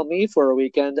come steal me for a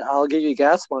weekend. I'll give you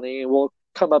gas money, and we'll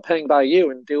come up hang by you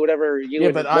and do whatever you. Yeah,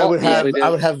 and but Walt I would usually do.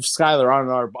 have Skylar on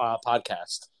our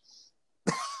podcast,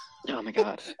 Oh my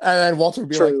god. and then Walter would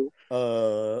be True.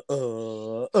 like,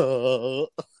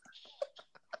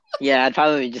 Yeah, I'd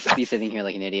probably just be sitting here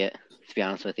like an idiot, to be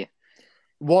honest with you.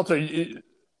 Walter, you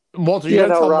Yeah, gotta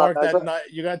no, tell Rob, Mark as that I- night.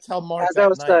 You gotta tell Mark As I that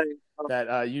was night saying,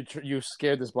 that you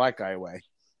scared this black guy away.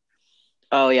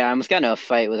 Oh yeah, I almost got into a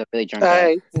fight with a really drunk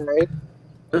guy. hey,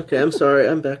 Okay, I'm sorry.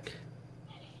 I'm back.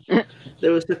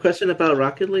 There was the question about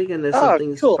Rocket League and if Oh,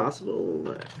 something's cool. Oh,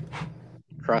 possible.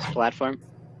 cross-platform.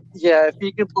 yeah, if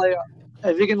you can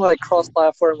like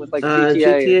cross-platform with like GTA,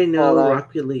 GTA, and no. all that.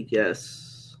 Rocket League,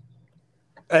 yes.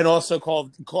 And also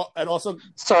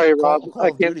Sorry, Rob, Call I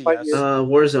of can't Duty, fight yes. you.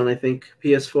 Warzone, I think.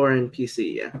 PS4 and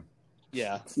PC, yeah.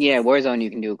 yeah. Yeah, Warzone you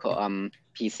can do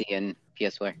PC and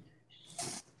PS4.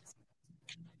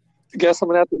 Guess I'm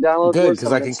gonna have to download. Good, because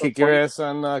Warzone I at can some kick your point. ass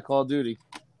on Call of Duty,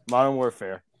 Modern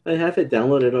Warfare. I have it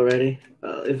downloaded already.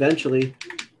 Eventually,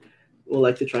 we'll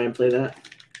like to try and play that.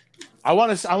 I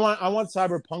want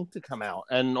Cyberpunk to come out,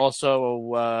 and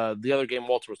also the other game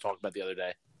Walter was talking about the other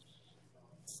day.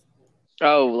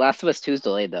 Oh, Last of Us 2 is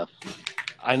delayed though.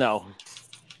 I know,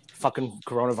 fucking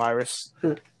coronavirus.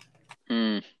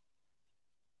 Hmm.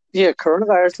 Yeah,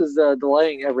 coronavirus is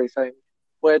delaying everything,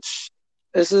 which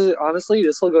this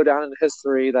will go down in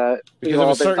history that we've Because of all a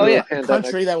been certain through yeah. a pandemic.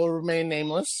 country that will remain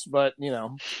nameless, but you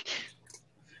know,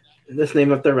 Let's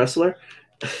name up the wrestler.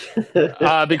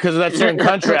 because of that certain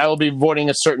country, I will be avoiding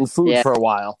a certain food Yeah. for a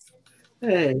while.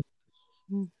 Hey,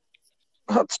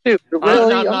 Oh, dude, I'm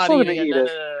really? not I'm still gonna eating eat it.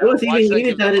 it. I was Why eating should I even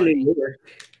give them that in money? New York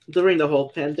during the whole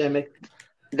pandemic.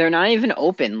 They're not even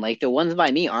open. Like the ones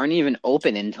by me aren't even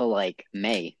open until like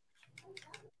May.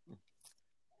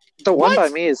 The one What? by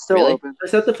me is still Really? open.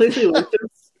 Is that the place we went to?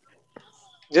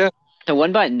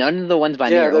 None of the ones by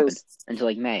me Yeah, are it open is. until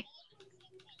like May.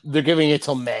 They're giving it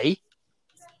till May.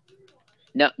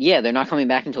 No, yeah, they're not coming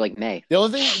back until like May. The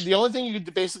only thing you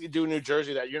could basically do in New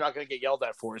Jersey that you're not going to get yelled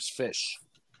at for is fish.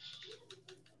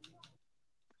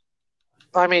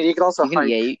 I mean, you can also You can, hike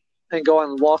yeah, you, and go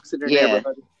on walks in your Yeah.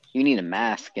 neighborhood. you need a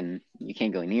mask and you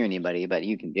can't go near anybody, but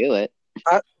you can do it.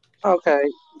 Okay,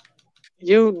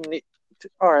 you need.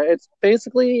 All right, it's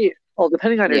basically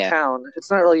depending on your Yeah. town. It's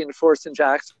not really enforced in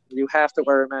Jackson. You have to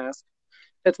wear a mask.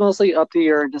 It's mostly up to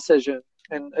your decision,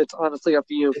 and it's honestly up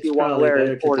to you if It's you want to probably wear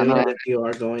better it to or do not. it if you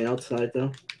are going outside,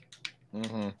 though.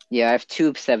 Mm-hmm. Yeah, I have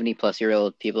two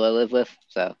 70-plus-year-old people I live with,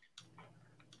 so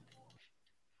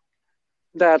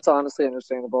That's honestly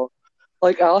understandable.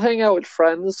 Like, I'll hang out with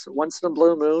friends once in a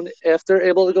blue moon if they're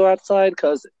able to go outside,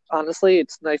 because honestly,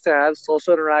 it's nice to have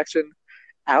social interaction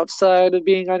outside of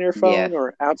being on your phone Yeah.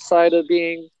 or outside of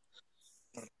being,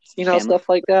 Family. stuff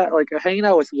like that. Like, hanging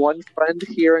out with one friend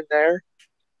here and there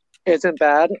isn't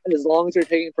bad as long as you're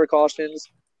taking precautions,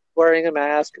 wearing a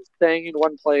mask, staying in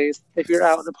one place. If you're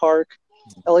out in the park,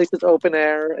 at least it's open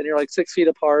air and you're like 6 feet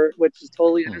apart, which is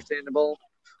totally understandable.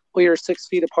 Or you're 6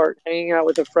 feet apart, hanging out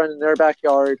with a friend in their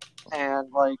backyard, and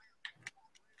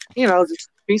just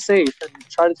be safe and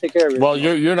try to take care of yourself. Well,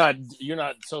 you're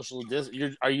not social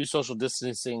are you social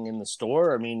distancing in the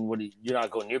store? I mean, you're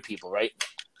not going near people, right?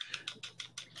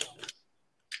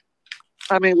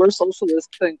 I mean, we're social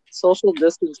distancing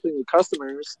with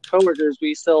customers, coworkers.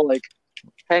 We still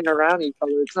hang around each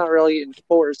other. It's not really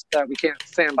enforced that we can't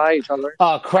stand by each other.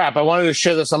 Oh crap! I wanted to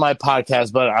share this on my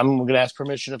podcast, but I'm going to ask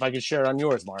permission if I can share it on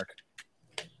yours, Mark.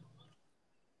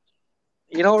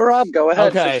 You know what, Rob? Go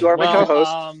ahead. Okay, Since you are my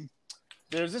co-host.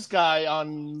 There's this guy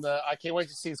on the. I can't wait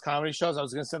to see his comedy shows. I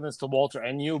was going to send this to Walter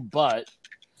and you, but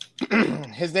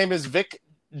his name is Vic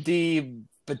Di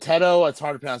Bettetto. It's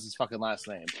hard to pronounce his fucking last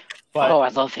name. But I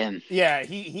love him. Yeah,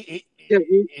 he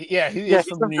is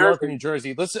from New York or New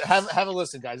Jersey. Listen, have a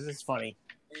listen, guys. This is funny.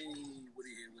 Hey, what do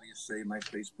you say? My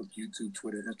Facebook, YouTube,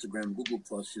 Twitter, Instagram, Google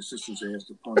Plus, your sister's ass,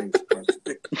 the Pony Express,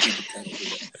 Vic Di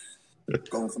Bettetto.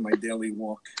 Going for my daily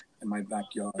walk in my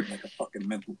backyard like a fucking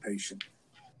mental patient.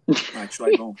 I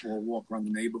try going for a walk around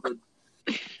the neighborhood,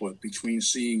 but between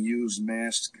seeing used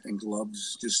masks and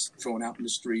gloves just thrown out in the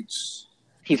streets,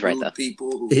 he's right though.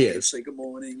 People who can't say good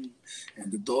morning,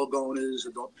 and the dog owners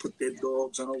who don't put their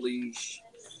dogs on a leash,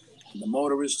 and the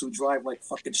motorists who drive like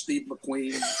fucking Steve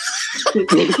McQueen.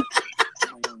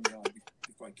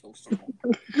 Before I kill someone.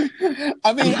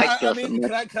 I mean,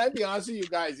 can I be honest with you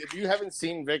guys? If you haven't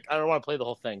seen Vic, I don't want to play the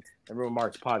whole thing and ruin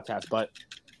Mark's podcast, but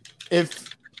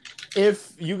if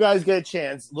you guys get a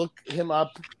chance, look him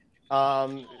up.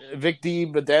 Vic Di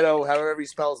Bettetto, however you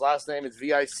spell his last name, it's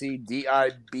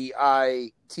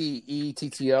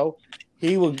VICDIBITETTO.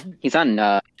 He's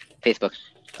on Facebook.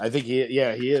 I think he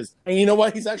is. And you know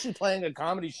what? He's actually playing a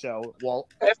comedy show. Well,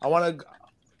 I want to.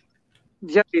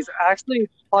 Yeah, he's actually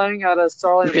playing at a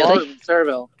Starling Bar in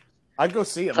Sayreville. I'd go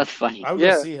see him. That's funny. I would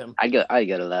go see him. I'd go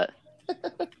to that.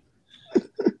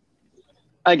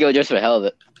 I'd go just for the hell of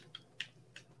it.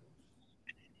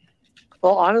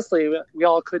 Well, honestly, we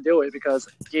all could do it because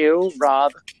you,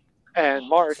 Rob, and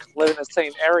Mark live in the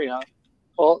same area.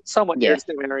 Well, somewhat near the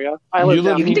same area. You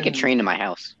can take a train to my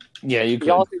house. Yeah, you could.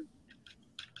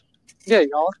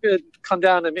 Y'all could come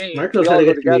down to me. Mark knows how to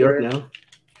get to New York now.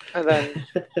 And then...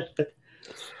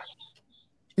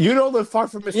 You don't live far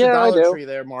from Mr. Dollar Tree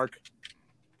there, Mark.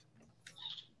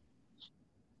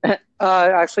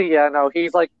 Actually, no,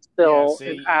 he's like still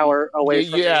an hour away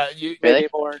from me. Maybe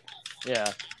more.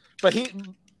 Yeah. But he's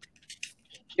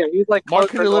like Mark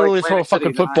could literally throw a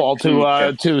fucking football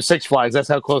to Six Flags. That's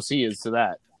how close he is to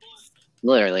that.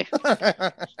 Literally.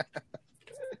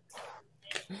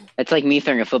 It's like me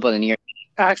throwing a football to New York.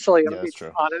 Actually, I'm be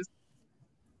honest.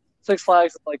 Six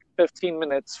Flags is like 15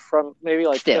 minutes from maybe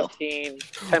like 10 minutes.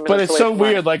 But it's so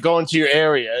weird, like going to your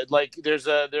area. Like there's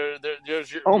your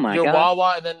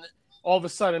Wawa, and then all of a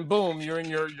sudden, boom, you're in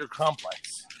your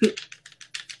complex.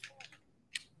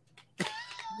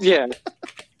 Yeah.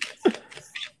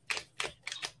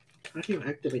 How do you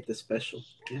activate the special?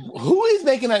 Yeah. Who is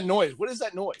making that noise? What is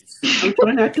that noise? I'm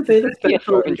trying to activate the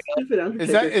special.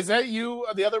 Is that you,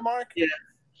 the other Mark? Yeah.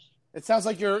 It sounds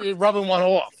like you're rubbing one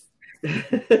off.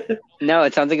 No,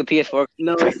 it sounds like a PS4.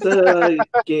 No, it's the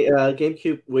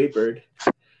GameCube Waybird.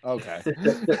 Okay.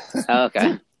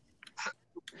 Okay.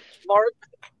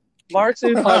 Mark's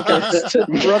in podcast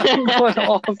rubbing one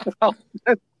off. I'm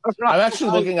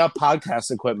actually looking up podcast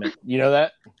equipment. You know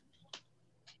that?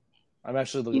 I'm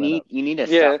actually looking it up. You need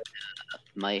a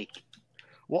mic.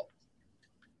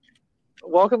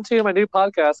 Welcome to my new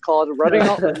podcast called Rubbing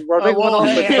One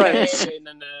Off with Friends.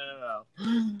 No.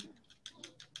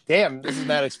 Damn, this is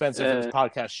not expensive for this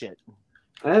podcast shit.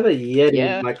 I have a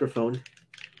Yeti microphone.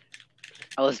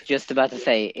 I was just about to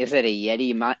say, is it a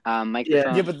Yeti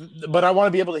microphone? Yeah, but I want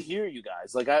to be able to hear you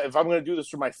guys. Like, if I'm going to do this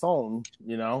through my phone,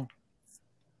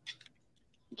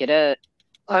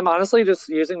 I'm honestly just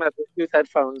using my Bluetooth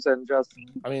headphones and just.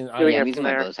 I'm using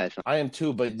my Bose headphones. I am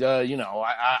too, but I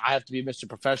have to be Mr.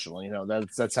 Professional.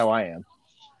 That's how I am.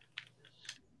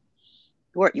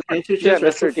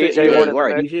 Mr.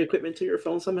 DJ equipment to your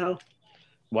phone somehow.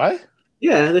 What?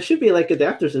 Yeah, there should be like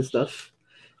adapters and stuff.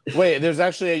 Wait, there's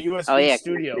actually a USB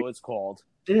Studio. It's called.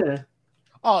 Yeah.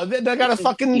 Oh, they got to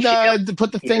fucking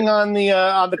put the thing on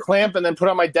the clamp and then put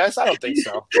it on my desk. I don't think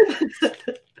so.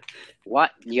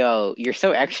 What? Yo, you're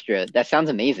so extra. That sounds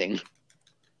amazing.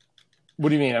 What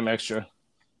do you mean I'm extra?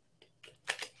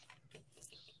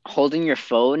 Holding your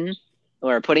phone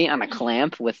or putting it on a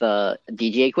clamp with a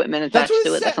DJ equipment attached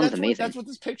to it. That sounds amazing. That's what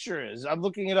this picture is. I'm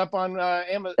looking it up on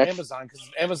Amazon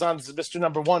because Amazon's Mr.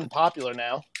 Number One popular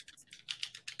now.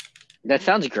 That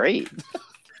sounds great.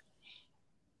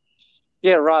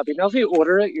 Yeah, Rob. If you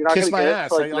order it, you're not going to get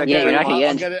ass. it. You're not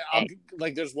going to get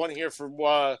it. There's one here for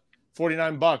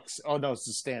 $49. Oh no, it's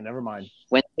the stand. Never mind.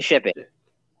 When to ship it?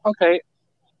 Okay.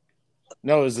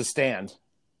 No, it's the stand.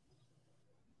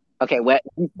 Okay, what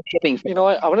shipping? You know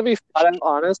what? I'm gonna be flat out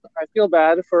honest. I feel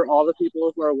bad for all the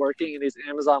people who are working in these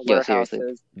Amazon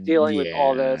warehouses dealing with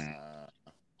all this.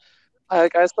 I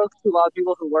spoke to a lot of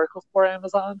people who work for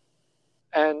Amazon,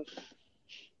 and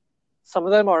some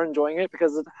of them are enjoying it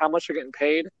because of how much they're getting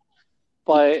paid.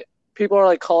 But people are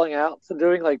like calling out for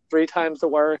doing like 3 times the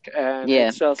work, and Yeah,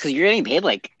 it's just because you're getting paid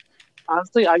like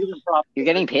honestly, I give them props. you're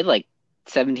getting paid like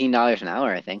 $17 an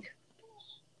hour, I think.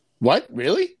 What?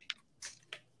 Really?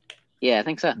 Yeah, I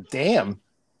think so. Damn.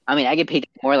 I mean, I get paid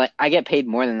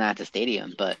more than that at the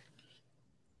stadium, but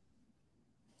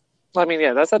I mean,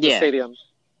 yeah, that's at the Yeah. stadium.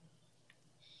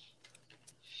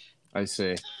 I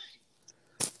see.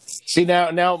 See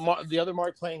now the other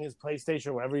Mark playing his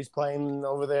PlayStation, whatever he's playing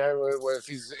over there. Where if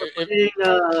he's Playing,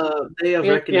 Day of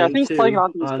Yeah, Reckoning I think he's 2 playing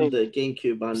on on these the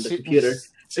GameCube on the see, computer.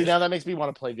 See, now that makes me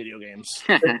want to play video games.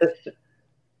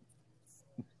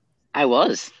 I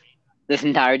was this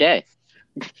entire day.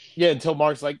 Yeah, until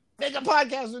Mark's like, make a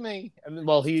podcast with me, and then,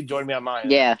 well, he joined me on mine.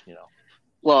 Yeah. You know.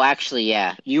 Well, actually,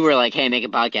 yeah. You were like, "Hey, make a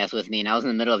podcast with me," and I was in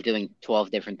the middle of doing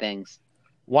 12 different things.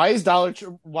 Why is Dollar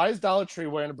Tree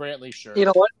wearing a Brantley shirt? You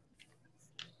know what?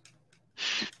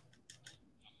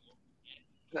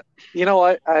 You know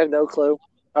what? I have no clue.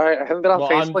 All right, I haven't been on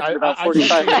Facebook in about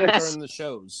 45 I minutes. during the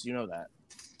shows. You know that.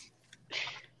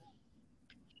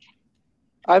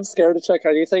 I'm scared to check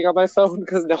anything on my phone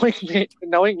because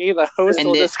knowing me, the host And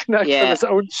will it- disconnect yeah. from his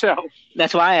own show.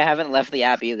 That's why I haven't left the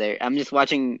app either. I'm just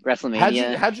watching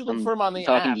WrestleMania. How'd you look I'm for him on the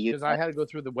talking app? to you. Because I had to go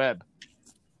through the web.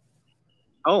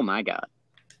 Oh my god!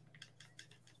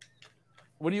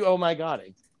 What do you? Oh my god!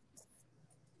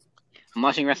 I'm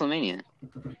watching WrestleMania.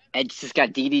 Edge just got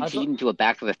DDT'd into a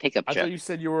back of a pickup I truck. thought you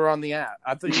said you were on the app.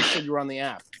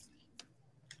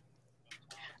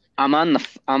 I'm on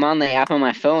the app on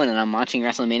my phone, and I'm watching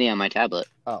WrestleMania on my tablet.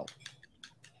 Oh.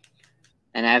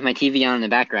 And I have my TV on in the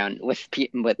background with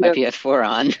my Yeah. PS4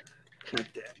 on. God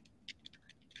damn.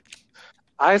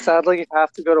 I sadly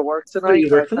have to go to work tonight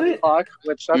you work at 10 tonight? o'clock,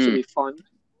 which that should be fun.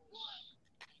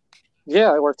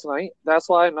 Yeah, I work tonight. That's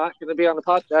why I'm not going to be on the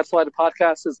pod. That's why the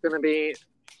podcast is going to be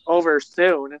over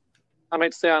soon. I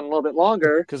might stay on a little bit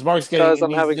longer Because Mark's because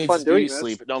I'm having fun doing this.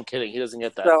 sleep. No, I'm kidding. He doesn't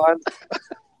get that. So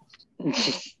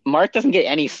Mark doesn't get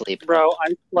any sleep. bro,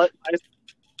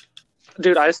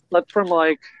 I slept from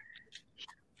like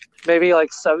maybe like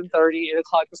 7:30, 8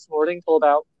 o'clock this morning till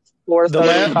about 4:30, The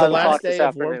 5 o'clock last this day of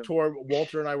afternoon. work tour,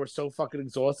 Walter and I were so fucking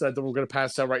exhausted that we were going to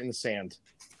pass out right in the sand.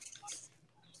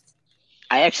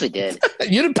 I actually did.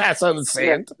 You didn't pass out in the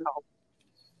sand. Yeah, no.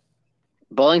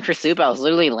 Bowling for soup, I was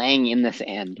literally laying in the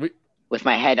sand with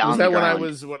my head on Was the that when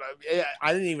ground.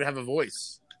 I didn't even have a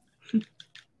voice.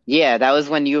 Yeah, that was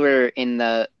when you were in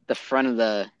the front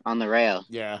of on the rail.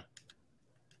 Yeah.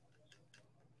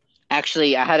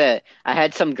 Actually, I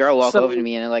had some girl walk over to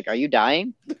me and like, "Are you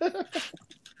dying?"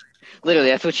 Literally,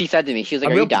 that's what she said to me. She was like,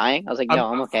 I'm "Are real- you dying?" I was like, "No,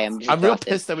 I'm okay. I'm just I'm real exhausted."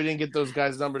 pissed that we didn't get those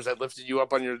guys' numbers that lifted you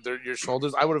up on your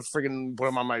shoulders. I would have friggin' put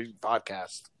them on my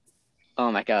podcast.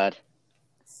 Oh my god.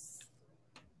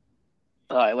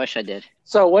 Oh, I wish I did.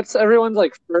 So what's everyone's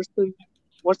like first thing?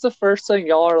 What's the first thing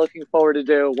y'all are looking forward to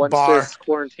do once Bar. this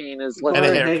quarantine is And a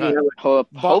lifted? haircut.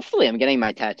 Hopefully, I'm getting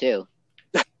my tattoo.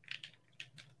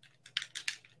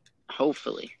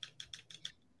 Hopefully.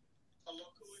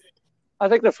 I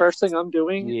think the first thing I'm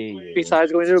doing,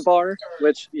 besides going to a bar,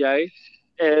 which yay,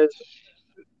 is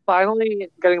finally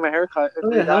getting my hair cut.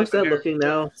 Oh, yeah, how's that looking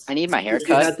now? I need my hair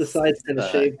You had cut. the sides kind of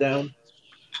shaved down.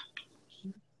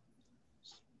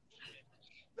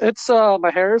 It's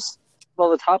my hair's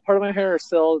the top part of my hair is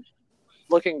still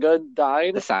looking good,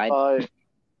 dyed. The side. But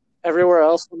everywhere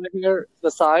else on my hair, the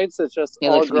sides, it's just It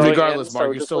all looks growing Regardless, in, Mark, so it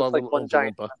you're just still a looks like little one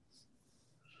giant. Oompa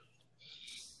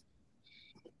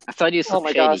I thought you were Oh Slim my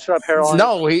Shady. gosh, shut up, hairline.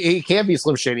 No, he can't be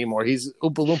Slim Shady anymore. He's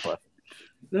Oompa Loompa.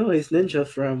 No, he's Ninja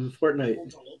from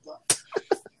Fortnite.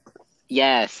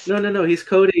 Yes. No. He's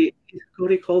Cody. He's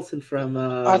Cody Colson from.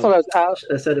 I thought it was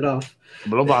Ash. Set It Off.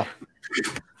 Blah, blah.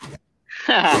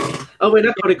 Oh wait,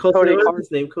 not Cody Colson. Cody What's Car-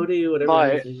 his name? Cody, whatever My,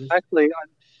 his name is. actually,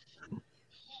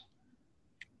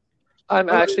 I'm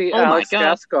actually Oh my Alex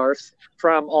God. Gaskarth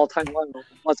from All Time Low.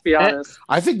 Let's be honest.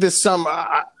 I think this some.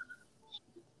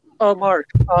 Oh, Mark.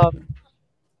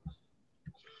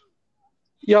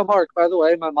 Yo, Mark, by the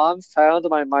way, my mom found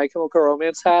my My Chemical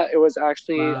Romance hat. It was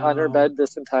actually on her Wow. bed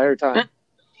this entire time.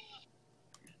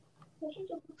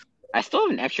 I still have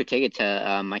an extra ticket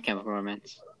to My Chemical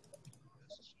Romance.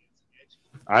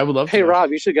 I would love to. Hey,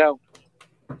 Rob, you should go.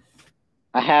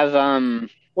 I have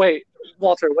Wait,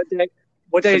 Walter,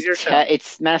 what day is your show?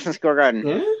 It's Madison Square Garden.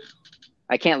 Yeah?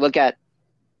 I can't look at.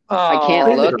 Oh, I can't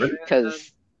Playing the look Garden?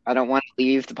 because I don't want to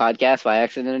leave the podcast by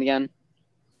accident again.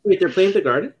 Wait, they're playing the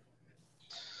Garden?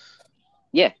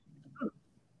 Yeah.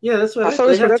 Yeah, that's what I thought it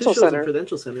was they have Prudential two shows Center. in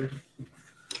Prudential Center.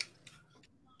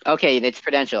 Okay, it's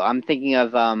Prudential. I'm thinking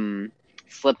of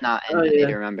Slipknot and Oh, A Day yeah.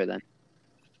 to Remember then.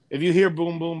 If you hear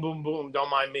boom, boom, boom, boom, don't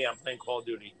mind me. I'm playing Call of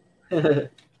Duty.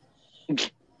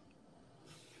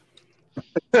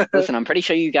 Listen, I'm pretty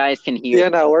sure you guys can hear Yeah,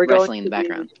 no, we're wrestling going in the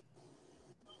background.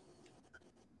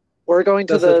 We're going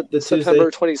to That's the Tuesday.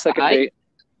 September 22nd date.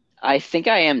 I think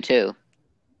I am too.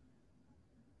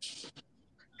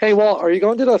 Hey, Walt, are you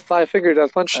going to the Five Finger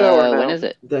Death Punch show or no? When is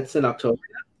it? That's in October.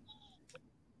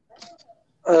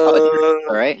 All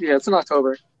right. Yeah, it's in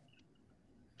October.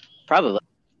 Probably.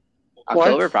 What?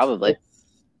 October, probably.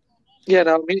 Yeah,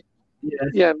 no, Yeah.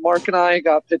 yeah, Mark and I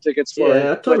got pit tickets for Yeah, it,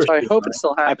 October which I should be hope fine. it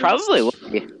still I happens. probably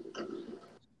will be.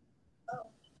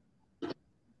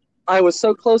 I was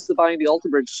so close to buying the Alter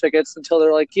Bridge tickets until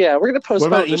they're like, "Yeah, we're going to What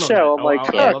about postpone the emo show." night? I'm like,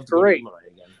 I'd love to go to great. emo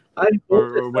night again. I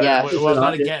Or Yeah.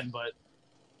 not again, but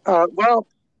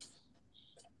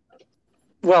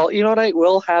Well, emo night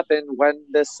will happen when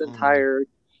this entire in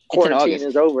quarantine August.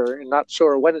 is over, and not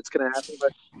sure when it's going to happen.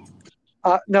 But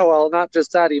no, well, not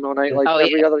just that emo night, like Oh,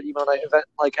 every other emo night event,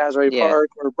 like Asbury Yeah. Park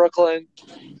or Brooklyn.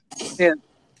 And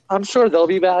I'm sure they'll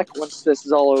be back once this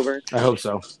is all over. I hope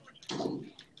so.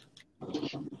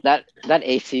 That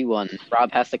AC one,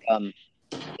 Rob has to come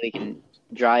so he can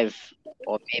drive,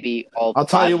 or maybe all. I'll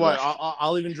tell five you of what. us.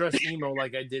 I'll even dress emo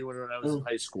like I did when I was in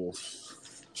high school.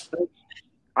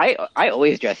 I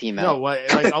always dress emo. No,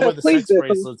 like I'll wear the Please sex do.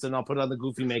 bracelets and I'll put on the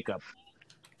goofy makeup.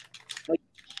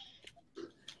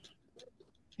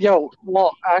 Yo,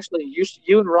 well, actually,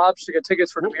 you and Rob should get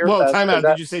tickets for the Beer Well, Fest. time out. 'cause that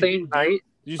Did you say same beer? night?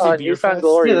 Did you say beer Newfound fest?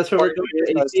 Glory. Yeah, that's where we're going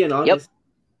to AC in August.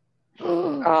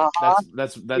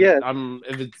 That's Yeah. I'm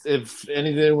if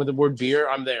anything with the word beer,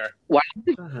 I'm there.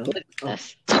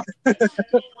 Yes.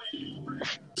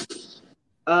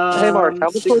 Hey, Mark, how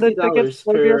much were the tickets $60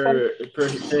 for Beer Fest? per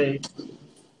day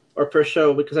or per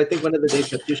show, because I think one of the days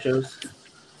have 2 shows.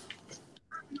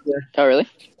 Oh, really?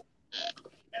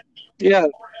 Yeah.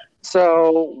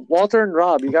 So, Walter and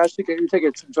Rob, you guys should get your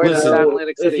tickets. Join us Listen, in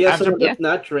Atlantic If City. you have After- someone that's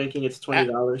not drinking, it's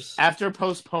 $20. After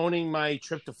postponing my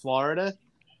trip to Florida,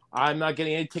 I'm not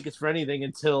getting any tickets for anything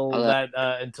until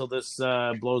until this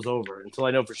blows over. Until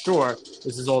I know for sure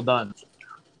this is all done.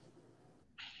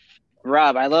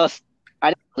 Rob, I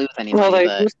didn't lose any Well, money,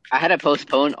 they- but I had to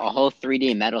postpone a whole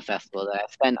 3D metal festival that I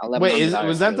spent $11. Wait,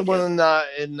 was that the one in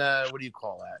what do you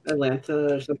call that?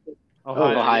 Atlanta or something.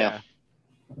 Ohio.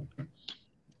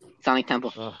 Sonic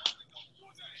Temple. Yeah. Ugh.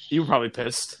 You were probably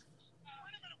pissed.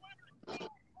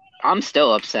 I'm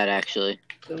still upset, actually.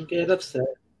 Don't get upset.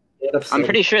 Get upset. I'm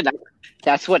pretty sure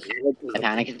that's what added to the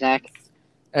panic attack.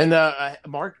 And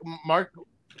Mark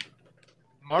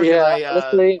Yeah, and I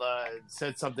honestly-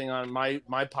 said something on my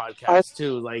podcast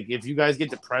too. Like, if you guys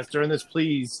get depressed during this,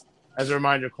 please, as a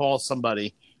reminder, call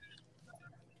somebody.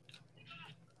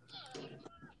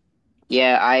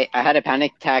 Yeah, I had a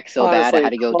panic attack so bad I Honestly, had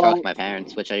to go talk call- to my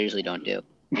parents, which I usually don't do.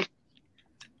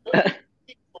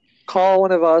 Call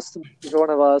one of us. One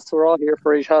of us. We're all here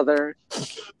for each other.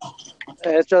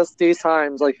 It's just these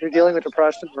times, like if you're dealing with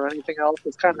depression or anything else,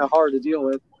 it's kind of hard to deal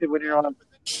with when you're on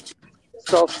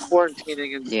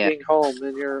self-quarantining and Yeah. being home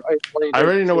and you're isolated. I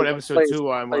already know what to a episode place-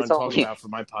 2 I'm place going to talk only. about for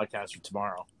my podcast for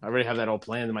tomorrow. I already have that all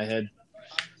planned in my head.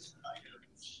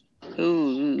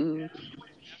 Ooh,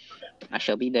 I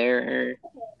shall be there.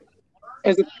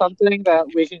 Is it something that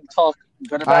we can talk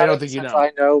good about? I don't think you since know.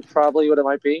 I know probably what it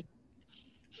might be.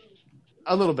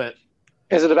 A little bit.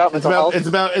 Is it about mental health? It's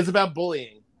about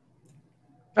bullying,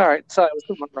 All right, so it was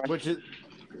the one right. which is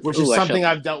Ooh, I something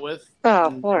shall- I've dealt with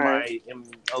Oh, all right.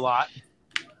 a lot.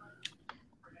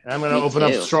 And I'm going to Me open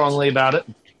up too. strongly about it.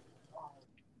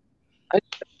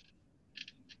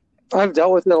 I've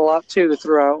dealt with it a lot too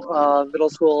throughout middle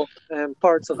school and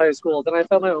parts of high school. Then I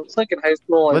found out it's like in high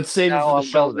school. And Let's save it now for the I'm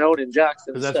show, well known in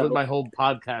Jackson. Because that's so, what my whole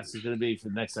podcast is going to be for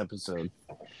the next episode.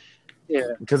 yeah.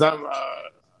 Because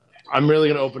I'm really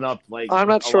going to open up like I'm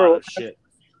not a sure lot what- of shit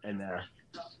in there.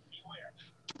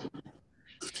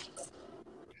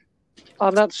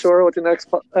 I'm not sure what the next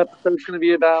episode's going to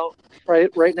be about.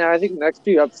 Right now, I think the next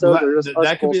few episodes are just us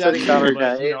That could both be that sitting down our too,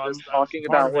 but, day you know, and just I'm- talking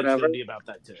part about of it's whatever. going to be about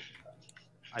that too.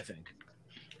 I think.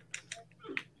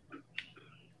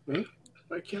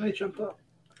 Why can't I jump up?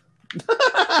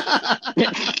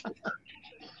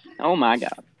 Oh my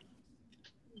god.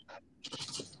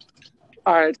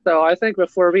 All right, so I think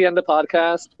before we end the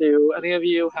podcast, do any of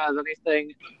you have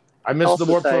anything I missed else the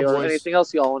to Warped say Pro or voice. anything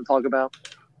else you all want to talk about?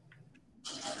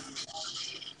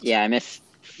 Yeah, I missed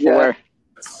Yeah. 4.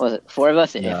 Was it 4 of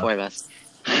us? Yeah, Yeah. 4 of us.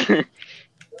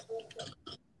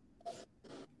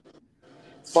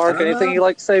 Mark, anything you'd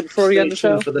like to say before we Stay end the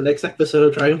show? tuned for the next episode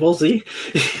of Dragon Ball Z.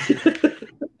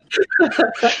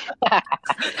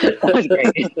 That was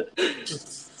great.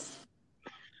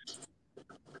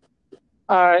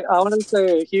 All right, I want to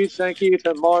say a huge thank you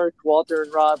to Mark, Walter,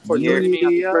 and Rob for joining me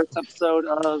on the Yeah. first episode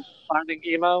of Finding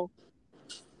Emo.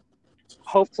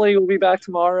 hopefully we'll be back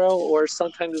tomorrow or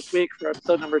sometime this week for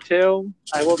episode number 2.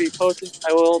 I will be posting.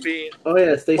 I will be. Oh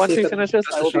yeah, stay Once safe we finish this,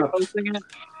 I will be posting it.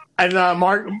 And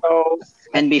Mark, So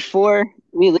And before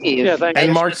we leave, yeah, thank you.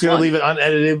 and Mark's gonna leave it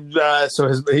unedited,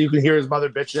 so you can hear his mother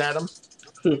bitching at him.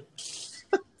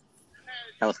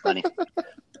 that was funny.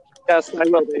 Yes, I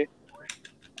will be.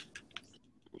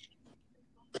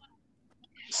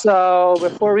 So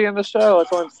before we end the show, I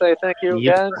just want to say thank you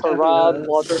Yep. again for Rob,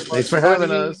 Walter. Thanks for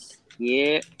having us.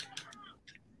 Yeah.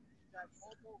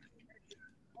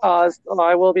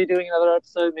 I will be doing another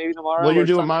episode maybe tomorrow. Well, you're or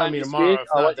doing sometime Miami this tomorrow. week. If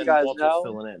I'll not, let you then guys Walter's know.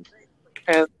 filling in.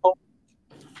 And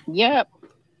Yep.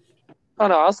 oh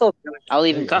no, I'll still. I'll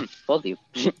even come. Both of you.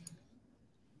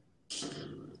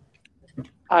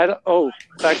 I don't, oh,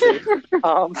 actually,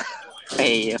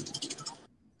 Hey.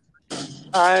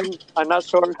 I'm not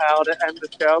sure how to end the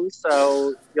show,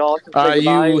 so y'all can say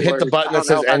goodbye. You hit or the button I that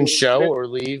don't says know how end to show do it. or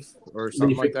leave or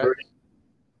something like that.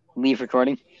 Leave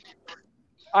recording.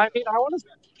 I mean, I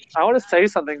want to say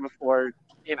something before.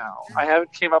 I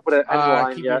haven't came up with an end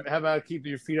line yet. How about keep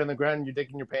your feet on the ground and your dick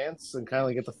in your pants and kind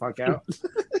of get the fuck out?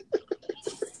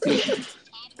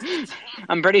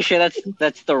 I'm pretty sure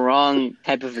that's the wrong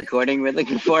type of recording we're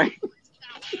looking for.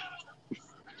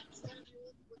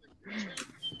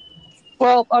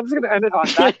 Well, I'm just gonna end it on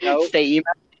that note. Stay emo.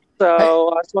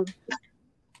 So I just want to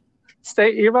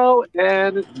stay emo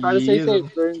and try to stay Yeah.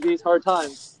 safe during these hard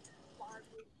times.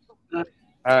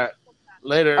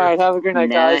 Later. All right, have a good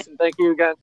night, guys, and thank you again.